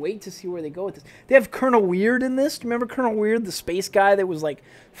can't wait to see where they go with this. They have Colonel Weird in this. Do you remember Colonel Weird, the space guy that was like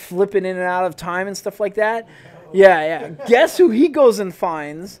flipping in and out of time and stuff like that? Yeah. Guess who he goes and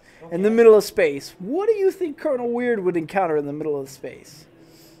finds in the middle of space? What do you think Colonel Weird would encounter in the middle of space?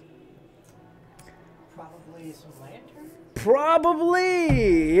 Probably some lanterns?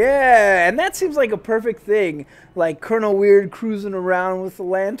 Probably, yeah. And that seems like a perfect thing. Like Colonel Weird cruising around with a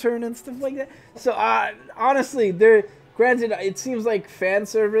lantern and stuff like that. So, honestly, granted, it seems like fan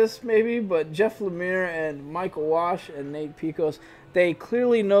service maybe, but Jeff Lemire and Michael Wash and Nate Picos, they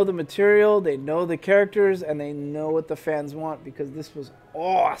clearly know the material, they know the characters, and they know what the fans want because this was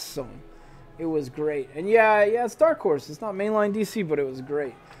awesome. It was great. And yeah, it's Dark Horse. It's not mainline DC, but it was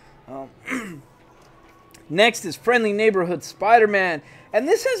great. Next is Friendly Neighborhood Spider-Man. And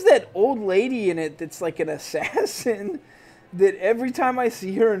this has that old lady in it that's like an assassin that every time I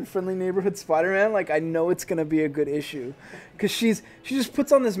see her in Friendly Neighborhood Spider-Man, like I know it's going to be a good issue. Because she just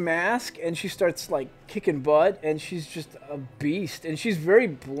puts on this mask and she starts like kicking butt and she's just a beast. And she's very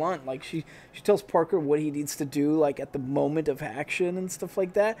blunt. Like she tells Parker what he needs to do like at the moment of action and stuff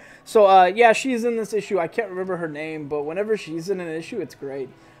like that. So yeah, she's in this issue. I can't remember her name, but whenever she's in an issue, it's great.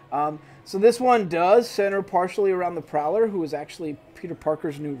 So this one does center partially around the Prowler, who is actually Peter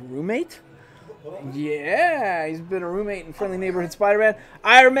Parker's new roommate. Yeah, he's been a roommate in Friendly Neighborhood Spider-Man.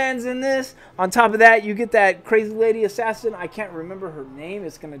 Iron Man's in this. On top of that, you get that crazy lady assassin. I can't remember her name.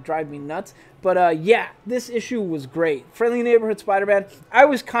 It's going to drive me nuts. But yeah, this issue was great. Friendly Neighborhood Spider-Man, I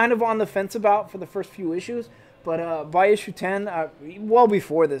was kind of on the fence about for the first few issues. But by issue 10, well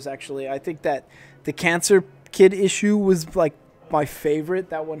before this actually, I think that the Cancer Kid issue was like my favorite.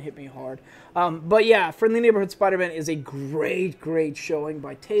 That one hit me hard. But yeah, Friendly Neighborhood Spider-Man is a great showing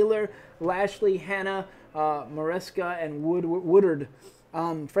by Taylor, Lashley, Hannah, Maresca, and Woodard.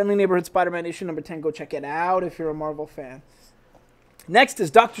 Friendly Neighborhood Spider-Man issue number 10. Go check it out if you're a Marvel fan. Next is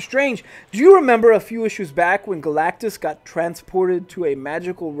Doctor Strange. Do you remember a few issues back when Galactus got transported to a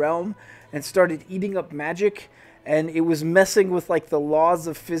magical realm and started eating up magic? And it was messing with like the laws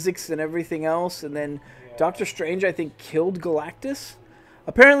of physics and everything else. And then Doctor Strange, I think, killed Galactus.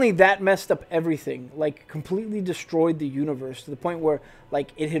 Apparently that messed up everything, like completely destroyed the universe to the point where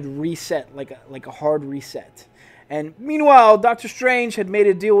like it had reset, like a hard reset. And meanwhile, Doctor Strange had made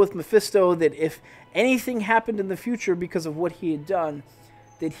a deal with Mephisto that if anything happened in the future because of what he had done,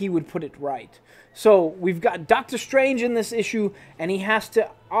 that he would put it right. So we've got Doctor Strange in this issue, and he has to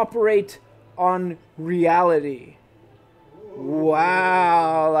operate on reality.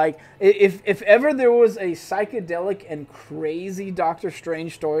 Wow, like if ever there was a psychedelic and crazy Doctor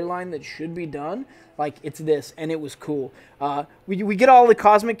Strange storyline that should be done, like it's this, and it was cool. We get all the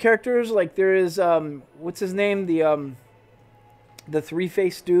cosmic characters, like there is what's his name, the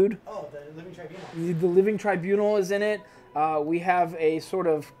three-faced dude. Oh, the Living Tribunal. The Living Tribunal is in it. We have a sort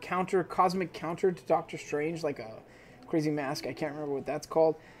of cosmic counter to Doctor Strange, like a crazy mask. I can't remember what that's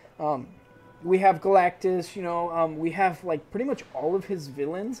called. We have Galactus, you know, we have like pretty much all of his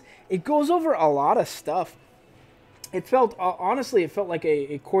villains. It goes over a lot of stuff. It felt, honestly, it felt like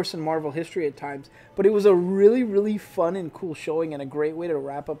a course in Marvel history at times. But it was a really fun and cool showing and a great way to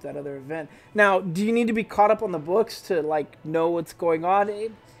wrap up that other event. Now, do you need to be caught up on the books to like know what's going on?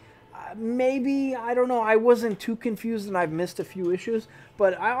 Maybe, I don't know. I wasn't too confused and I've missed a few issues.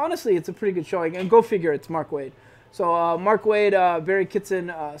 But honestly, it's a pretty good showing. And go figure, it's Mark Waid. So Mark Waid, Barry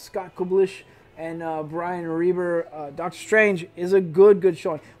Kitson, Scott Kublish, and Brian Reber, Doctor Strange is a good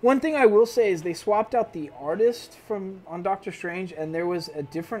showing. One thing I will say is they swapped out the artist on Doctor Strange, and there was a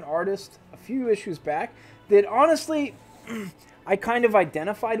different artist a few issues back that honestly I kind of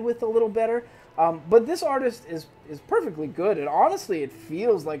identified with a little better. But this artist is perfectly good, and honestly it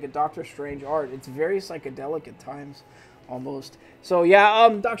feels like a Doctor Strange art. It's very psychedelic at times. Almost. So yeah,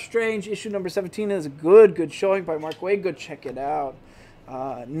 Doctor Strange issue number 17 is a good showing by Mark Waid. Go check it out.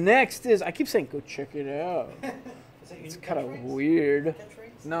 Next is, I keep saying go check it out. It's kind of weird.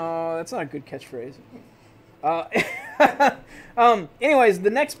 No, that's not a good catchphrase. Anyways, the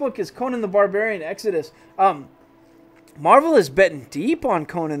next book is Conan the Barbarian Exodus. Marvel is betting deep on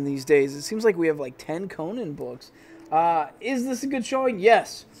Conan these days. It seems like we have like 10 Conan books. Is this a good showing?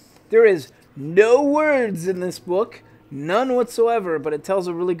 Yes. There is no words in this book. None whatsoever, but it tells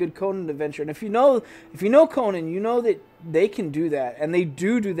a really good Conan adventure. And if you know Conan, you know that they can do that, and they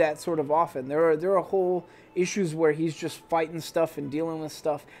do that sort of often. There are whole issues where he's just fighting stuff and dealing with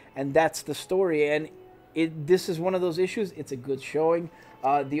stuff, and that's the story. And this is one of those issues. It's a good showing.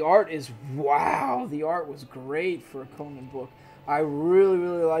 The art is wow. The art was great for a Conan book. I really,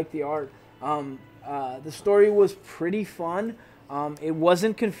 really like the art. The story was pretty fun. It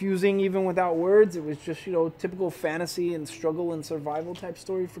wasn't confusing even without words. It was just, typical fantasy and struggle and survival type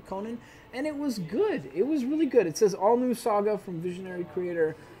story for Conan. And it was good. It was really good. It says all new saga from visionary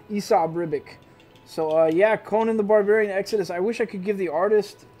creator Esau Ribic. So, yeah, Conan the Barbarian Exodus. I wish I could give the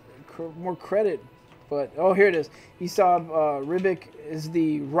artist more credit. But, oh, here it is. Esau Ribic is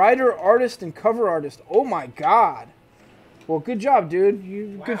the writer, artist, and cover artist. Oh, my God. Well, good job,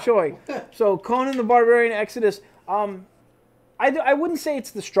 dude. Good showing. So, Conan the Barbarian Exodus. I wouldn't say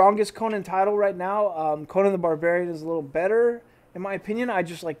it's the strongest Conan title right now. Conan the Barbarian is a little better, in my opinion. I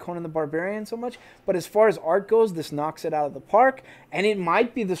just like Conan the Barbarian so much. But as far as art goes, this knocks it out of the park. And it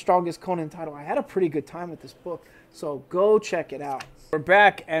might be the strongest Conan title. I had a pretty good time with this book. So go check it out. We're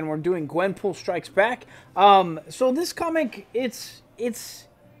back, and we're doing Gwenpool Strikes Back. So this comic, it's a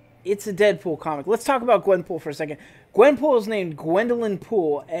Deadpool comic. Let's talk about Gwenpool for a second. Gwenpool is named Gwendolyn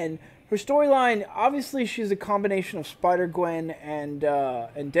Poole, and her storyline, obviously she's a combination of Spider-Gwen and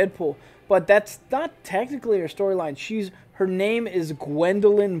Deadpool, but that's not technically her storyline. Her name is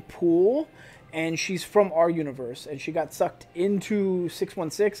Gwendolyn Poole, and she's from our universe, and she got sucked into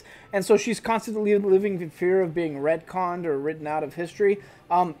 616, and so she's constantly living in fear of being retconned or written out of history.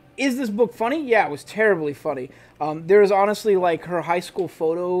 Is this book funny? Yeah, it was terribly funny. There is honestly like her high school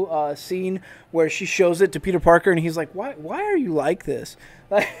photo scene where she shows it to Peter Parker, and he's like, why are you like this?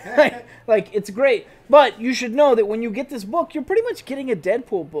 Like, it's great. But you should know that when you get this book, you're pretty much getting a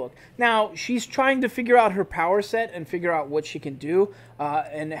Deadpool book. Now, she's trying to figure out her power set and figure out what she can do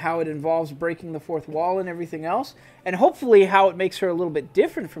and how it involves breaking the fourth wall and everything else. And hopefully how it makes her a little bit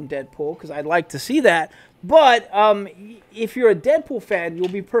different from Deadpool, because I'd like to see that. But if you're a Deadpool fan, you'll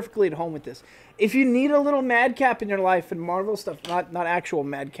be perfectly at home with this. If you need a little Madcap in your life and Marvel stuff, not actual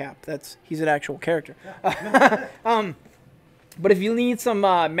Madcap, he's an actual character. But if you need some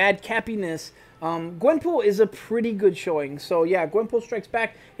Madcappiness, Gwenpool is a pretty good showing. So yeah, Gwenpool Strikes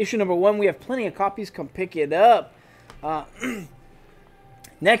Back, issue number 1. We have plenty of copies. Come pick it up.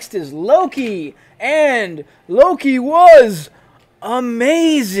 Next is Loki, and Loki was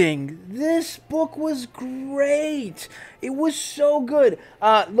amazing. This book was great. It was so good.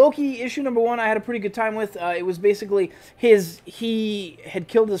 Loki, issue number 1, I had a pretty good time with. It was basically he had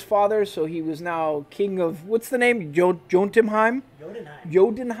killed his father, so he was now king of, what's the name? Jotunheim?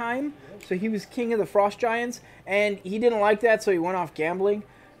 Jotunheim. So he was king of the Frost Giants, and he didn't like that, so he went off gambling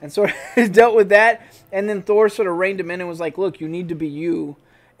and sort of dealt with that. And then Thor sort of reined him in and was like, look, you need to be you.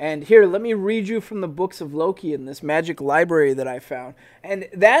 And here, let me read you from the books of Loki in this magic library that I found. And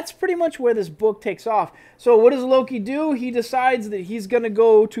that's pretty much where this book takes off. So what does Loki do? He decides that he's going to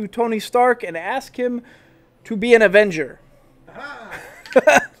go to Tony Stark and ask him to be an Avenger.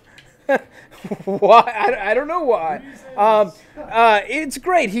 Why? I don't know why. It's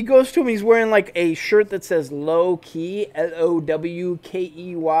great. He goes to him. He's wearing like a shirt that says Low-Key, Lowkey.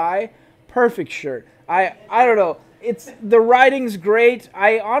 Perfect shirt. I don't know. The writing's great.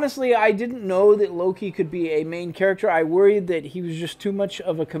 I didn't know that Loki could be a main character. I worried that he was just too much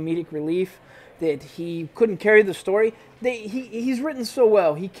of a comedic relief, that he couldn't carry the story. He's written so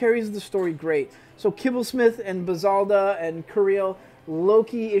well. He carries the story great. So Kibblesmith and Bazalda and Curiel,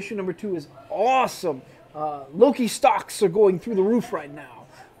 Loki issue number 2 is awesome. Loki stocks are going through the roof right now.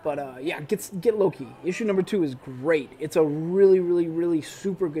 But yeah, get Loki. Issue number 2 is great. It's a really, really, really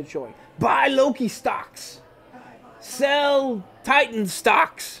super good showing. Buy Loki stocks. Sell Titan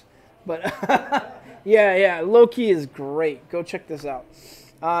stocks. But yeah, Loki is great. Go check this out.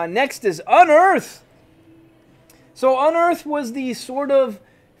 Next is Unearth. So Unearth was the sort of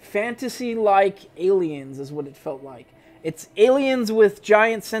fantasy-like Aliens is what it felt like. It's aliens with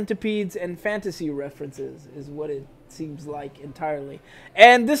giant centipedes and fantasy references is what it seems like entirely.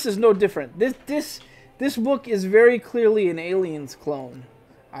 And this is no different. This book is very clearly an Aliens clone.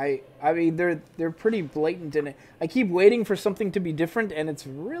 I mean, they're pretty blatant in it. I keep waiting for something to be different, and it's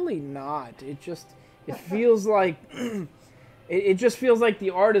really not. It feels like it just feels like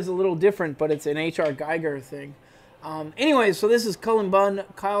the art is a little different, but it's an H.R. Geiger thing. Anyway, so this is Cullen Bunn,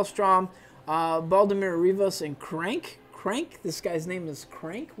 Kyle Strom, Baldemir Rivas, and Crank. This guy's name is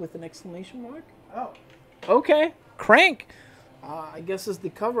Crank with an exclamation mark. Oh. Okay, Crank. I guess is the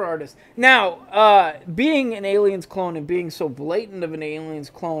cover artist. Now, being an Aliens clone and being so blatant of an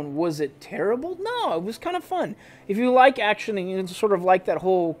Aliens clone, was it terrible? No, it was kind of fun. If you like action and you sort of like that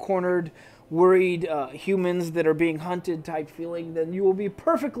whole cornered, worried humans that are being hunted type feeling, then you will be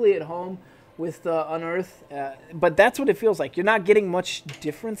perfectly at home with Unearth. But that's what it feels like. You're not getting much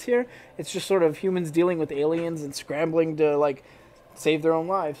difference here. It's just sort of humans dealing with aliens and scrambling to, like, save their own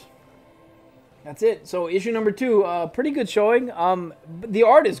lives. That's it. So issue number 2, pretty good showing. The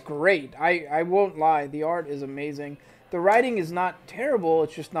art is great. I won't lie. The art is amazing. The writing is not terrible.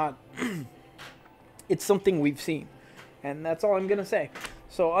 It's just not. It's something we've seen, and that's all I'm gonna say.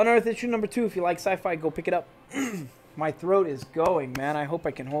 So Unearthed issue number 2. If you like sci-fi, go pick it up. My throat is going, man. I hope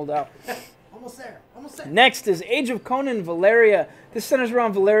I can hold out. Almost there. Almost there. Next is Age of Conan, Valeria. This centers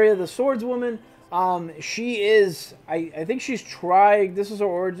around Valeria, the swordswoman. She is, I think she's trying, this is her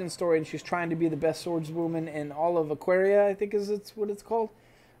origin story, and she's trying to be the best swordswoman in all of Aquaria, I think is what it's called.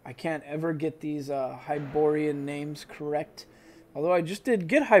 I can't ever get these Hyborian names correct. Although I just did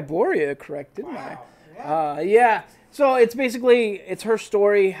get Hyboria correct, didn't I? Yeah. So it's basically, it's her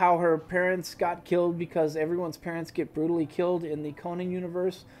story, how her parents got killed because everyone's parents get brutally killed in the Conan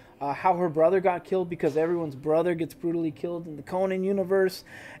universe. How her brother got killed because everyone's brother gets brutally killed in the Conan universe.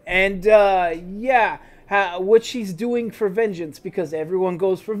 And, yeah, what she's doing for vengeance because everyone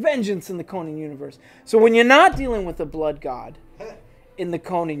goes for vengeance in the Conan universe. So when you're not dealing with the blood god in the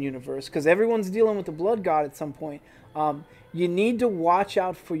Conan universe, because everyone's dealing with the blood god at some point, you need to watch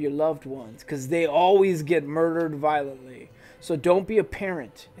out for your loved ones because they always get murdered violently. So don't be a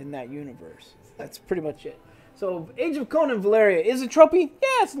parent in that universe. That's pretty much it. So, Age of Conan, Valeria. Is it tropey?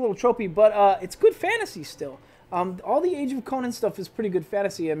 Yeah, it's a little tropey, but it's good fantasy still. All the Age of Conan stuff is pretty good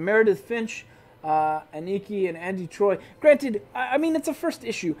fantasy. And Meredith Finch, Aniki, and Andy Troy. Granted, I mean, it's a first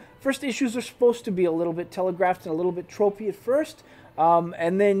issue. First issues are supposed to be a little bit telegraphed and a little bit tropey at first.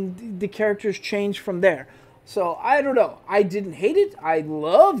 And then the characters change from there. So, I don't know. I didn't hate it. I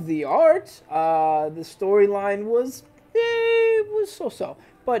loved the art. The storyline was so-so.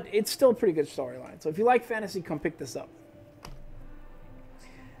 But it's still a pretty good storyline. So if you like fantasy, come pick this up.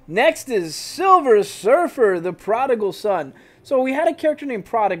 Next is Silver Surfer, the Prodigal Son. So we had a character named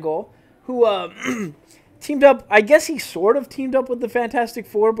Prodigal who teamed up. I guess he sort of teamed up with the Fantastic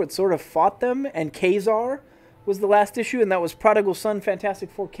Four, but sort of fought them. And Kazar was the last issue, and that was Prodigal Son,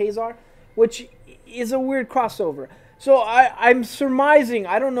 Fantastic Four, Kazar, which is a weird crossover. So I'm surmising.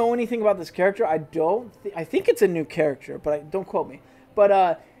 I don't know anything about this character. I think it's a new character, but don't quote me.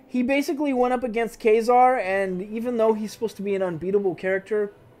 But he basically went up against Kazar, and even though he's supposed to be an unbeatable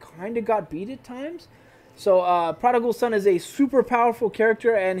character, kind of got beat at times. So Prodigal Son is a super powerful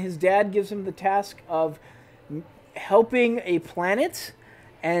character, and his dad gives him the task of helping a planet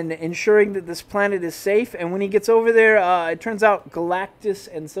and ensuring that this planet is safe. And when he gets over there, it turns out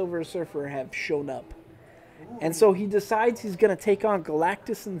Galactus and Silver Surfer have shown up. And so he decides he's going to take on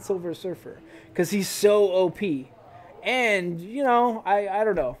Galactus and Silver Surfer because he's so OP. And, you know, I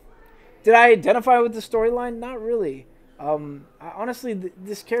don't know. Did I identify with the storyline? Not really. Honestly,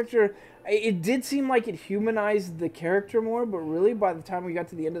 this character, it did seem like it humanized the character more, but really by the time we got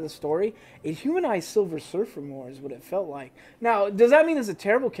to the end of the story, it humanized Silver Surfer more is what it felt like. Now, does that mean it's a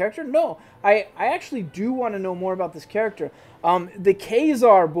terrible character? No. I actually do want to know more about this character. The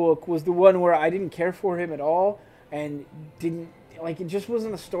Kazar book was the one where I didn't care for him at all and didn't, like, it just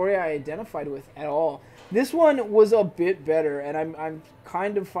wasn't a story I identified with at all. This one was a bit better, and I'm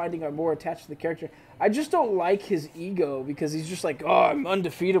kind of finding I'm more attached to the character. I just don't like his ego because he's just like, oh, I'm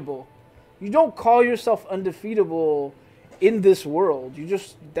undefeatable. You don't call yourself undefeatable in this world.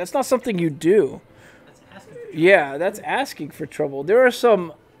 That's not something you do. That's asking for trouble. Yeah, that's asking for trouble. There are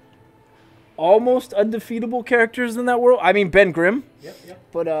some almost undefeatable characters in that world. I mean, Ben Grimm.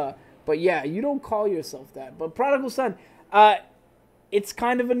 Yep. But yeah, you don't call yourself that. But Prodigal Son, it's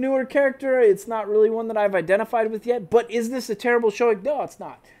kind of a newer character. It's not really one that I've identified with yet. But is this a terrible showing? No, it's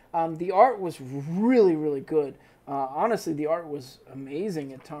not. The art was really, really good. Honestly, the art was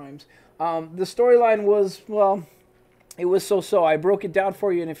amazing at times. The storyline was, well, it was so-so. I broke it down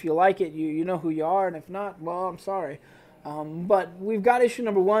for you, and if you like it, you know who you are. And if not, well, I'm sorry. But we've got issue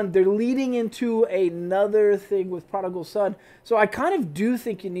number 1. They're leading into another thing with Prodigal Son. So I kind of do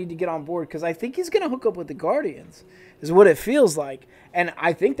think you need to get on board because I think he's going to hook up with the Guardians is what it feels like. And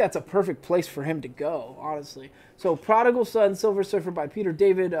I think that's a perfect place for him to go, honestly. So Prodigal Son, Silver Surfer by Peter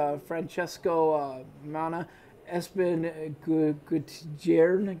David, Francesco Mana, Espen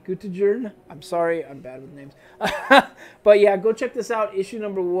Gutejern. I'm sorry, I'm bad with names. But yeah, go check this out. Issue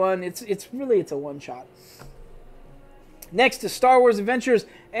number 1. It's a one-shot. Next is Star Wars Adventures.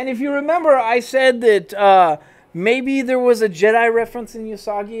 And if you remember, I said that maybe there was a Jedi reference in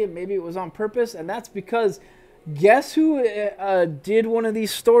Usagi, and maybe it was on purpose. And that's because guess who did one of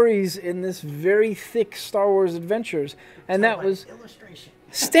these stories in this very thick Star Wars Adventures? And that was illustration.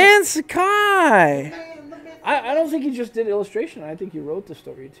 Stan Sakai. I don't think he just did illustration. I think he wrote the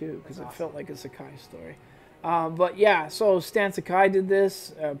story too because it felt like a Sakai story. But yeah, so Stan Sakai did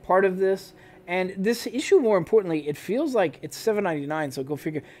this, part of this. And this issue, more importantly, it feels like it's $7.99. So go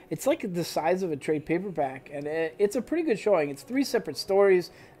figure. It's like the size of a trade paperback, and it's a pretty good showing. It's 3 separate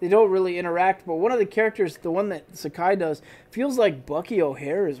stories. They don't really interact, but one of the characters, the one that Sakai does, feels like Bucky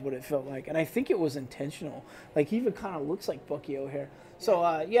O'Hare is what it felt like, and I think it was intentional. Like he even kind of looks like Bucky O'Hare.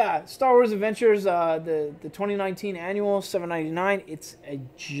 So yeah, Star Wars Adventures, the 2019 annual, $7.99. It's a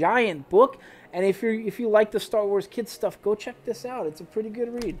giant book, and if you like the Star Wars kids stuff, go check this out. It's a pretty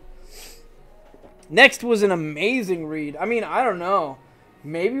good read. Next was an amazing read. I mean, I don't know.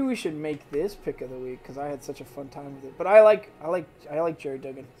 Maybe we should make this pick of the week because I had such a fun time with it. But I like Jerry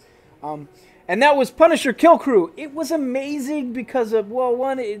Duggan. And that was Punisher Kill Crew. It was amazing because of, well,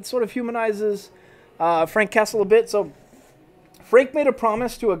 one, it sort of humanizes Frank Castle a bit. So Frank made a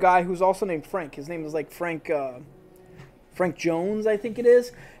promise to a guy who's also named Frank. His name is like Frank Jones, I think it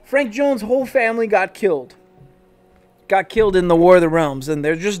is. Frank Jones' whole family got killed. Got killed in the War of the Realms, and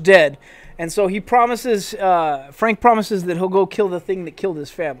they're just dead. And so he promises, Frank promises that he'll go kill the thing that killed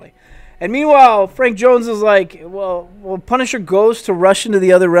his family. And meanwhile, Frank Jones is like, well, Punisher goes to rush into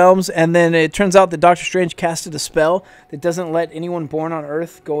the other realms, and then it turns out that Doctor Strange casted a spell that doesn't let anyone born on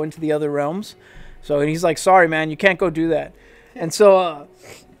Earth go into the other realms. So, and he's like, sorry, man, you can't go do that. And so,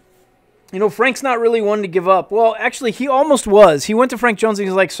 you know, Frank's not really one to give up. Well, actually, he almost was. He went to Frank Jones, and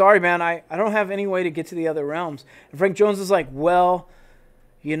he's like, sorry, man, I don't have any way to get to the other realms. And Frank Jones is like, well,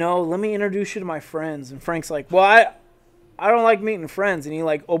 you know, let me introduce you to my friends. And Frank's like, well, I don't like meeting friends. And he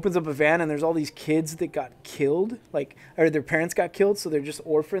like opens up a van, and there's all these kids that got killed, like, or their parents got killed, so they're just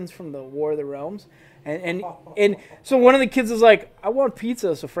orphans from the War of the Realms. And so one of the kids is like, I want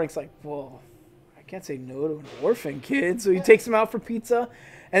pizza. So Frank's like, well, I can't say no to an orphan kid. So he takes him out for pizza.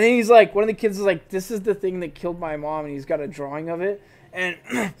 And then he's like, one of the kids is like, this is the thing that killed my mom, and he's got a drawing of it. And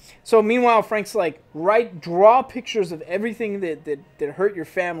so meanwhile, Frank's like, draw pictures of everything that hurt your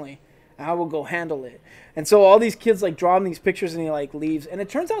family, and I will go handle it. And so all these kids like draw him these pictures, and he like leaves. And it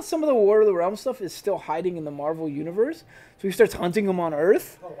turns out some of the War of the Realms stuff is still hiding in the Marvel universe. So he starts hunting them on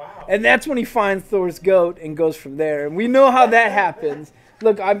Earth. Oh, wow. And that's when he finds Thor's goat and goes from there. And we know how that happens.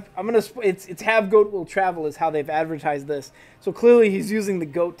 Look, I'm gonna. It's have goat will travel is how they've advertised this. So clearly he's using the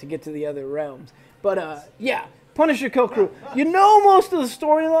goat to get to the other realms. But yeah. Punisher Kill Crew. You know most of the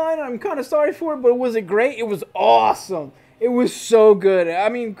storyline. I'm kind of sorry for it, but was it great? It was awesome. It was so good. I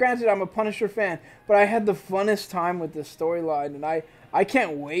mean, granted, I'm a Punisher fan, but I had the funnest time with this storyline, and I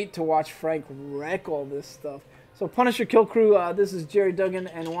can't wait to watch Frank wreck all this stuff. So Punisher Kill Crew, this is Jerry Duggan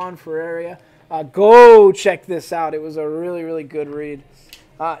and Juan Ferreira. Go check this out. It was a really, really good read.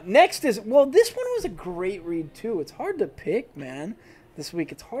 Next is, well, this one was a great read, too. It's hard to pick, man, this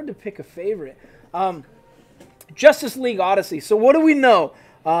week. It's hard to pick a favorite. Justice League Odyssey. So what do we know?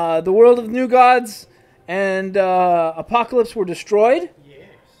 The world of New Gods and Apocalypse were destroyed. Yes.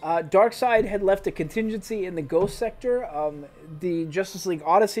 Darkseid had left a contingency in the Ghost Sector. The Justice League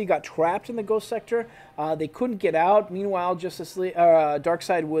Odyssey got trapped in the Ghost Sector. They couldn't get out. Meanwhile,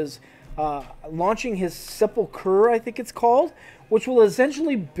 Darkseid was launching his Sepulchre, I think it's called, which will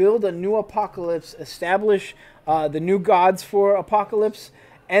essentially build a new Apocalypse, establish the new gods for Apocalypse,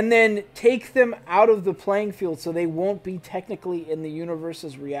 and then take them out of the playing field so they won't be technically in the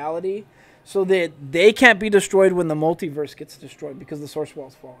universe's reality, so that they can't be destroyed when the multiverse gets destroyed because the source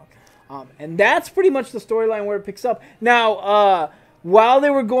walls fall out. And that's pretty much the storyline where it picks up. Now, while they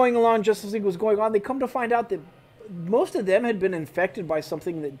were going along, Justice League was going on, they come to find out that most of them had been infected by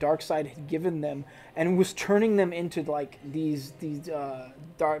something that Darkseid had given them and was turning them into like these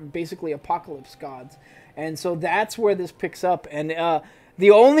basically apocalypse gods. And so that's where this picks up. And the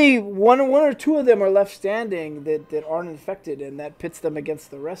only one or two of them are left standing that aren't infected, and that pits them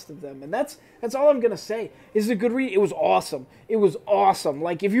against the rest of them. And that's all I'm going to say. Is it a good read? It was awesome. It was awesome.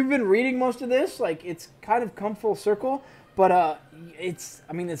 Like, if you've been reading most of this, like, it's kind of come full circle. But it's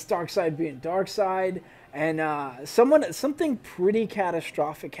Darkseid being Darkseid. And something pretty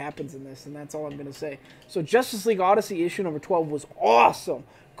catastrophic happens in this, and that's all I'm going to say. So Justice League Odyssey issue number 12 was awesome.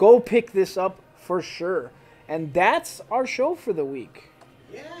 Go pick this up for sure. And that's our show for the week.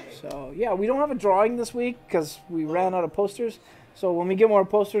 Yay. So, yeah, we don't have a drawing this week because we ran out of posters. So when we get more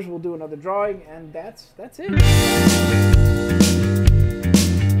posters, we'll do another drawing, and that's it.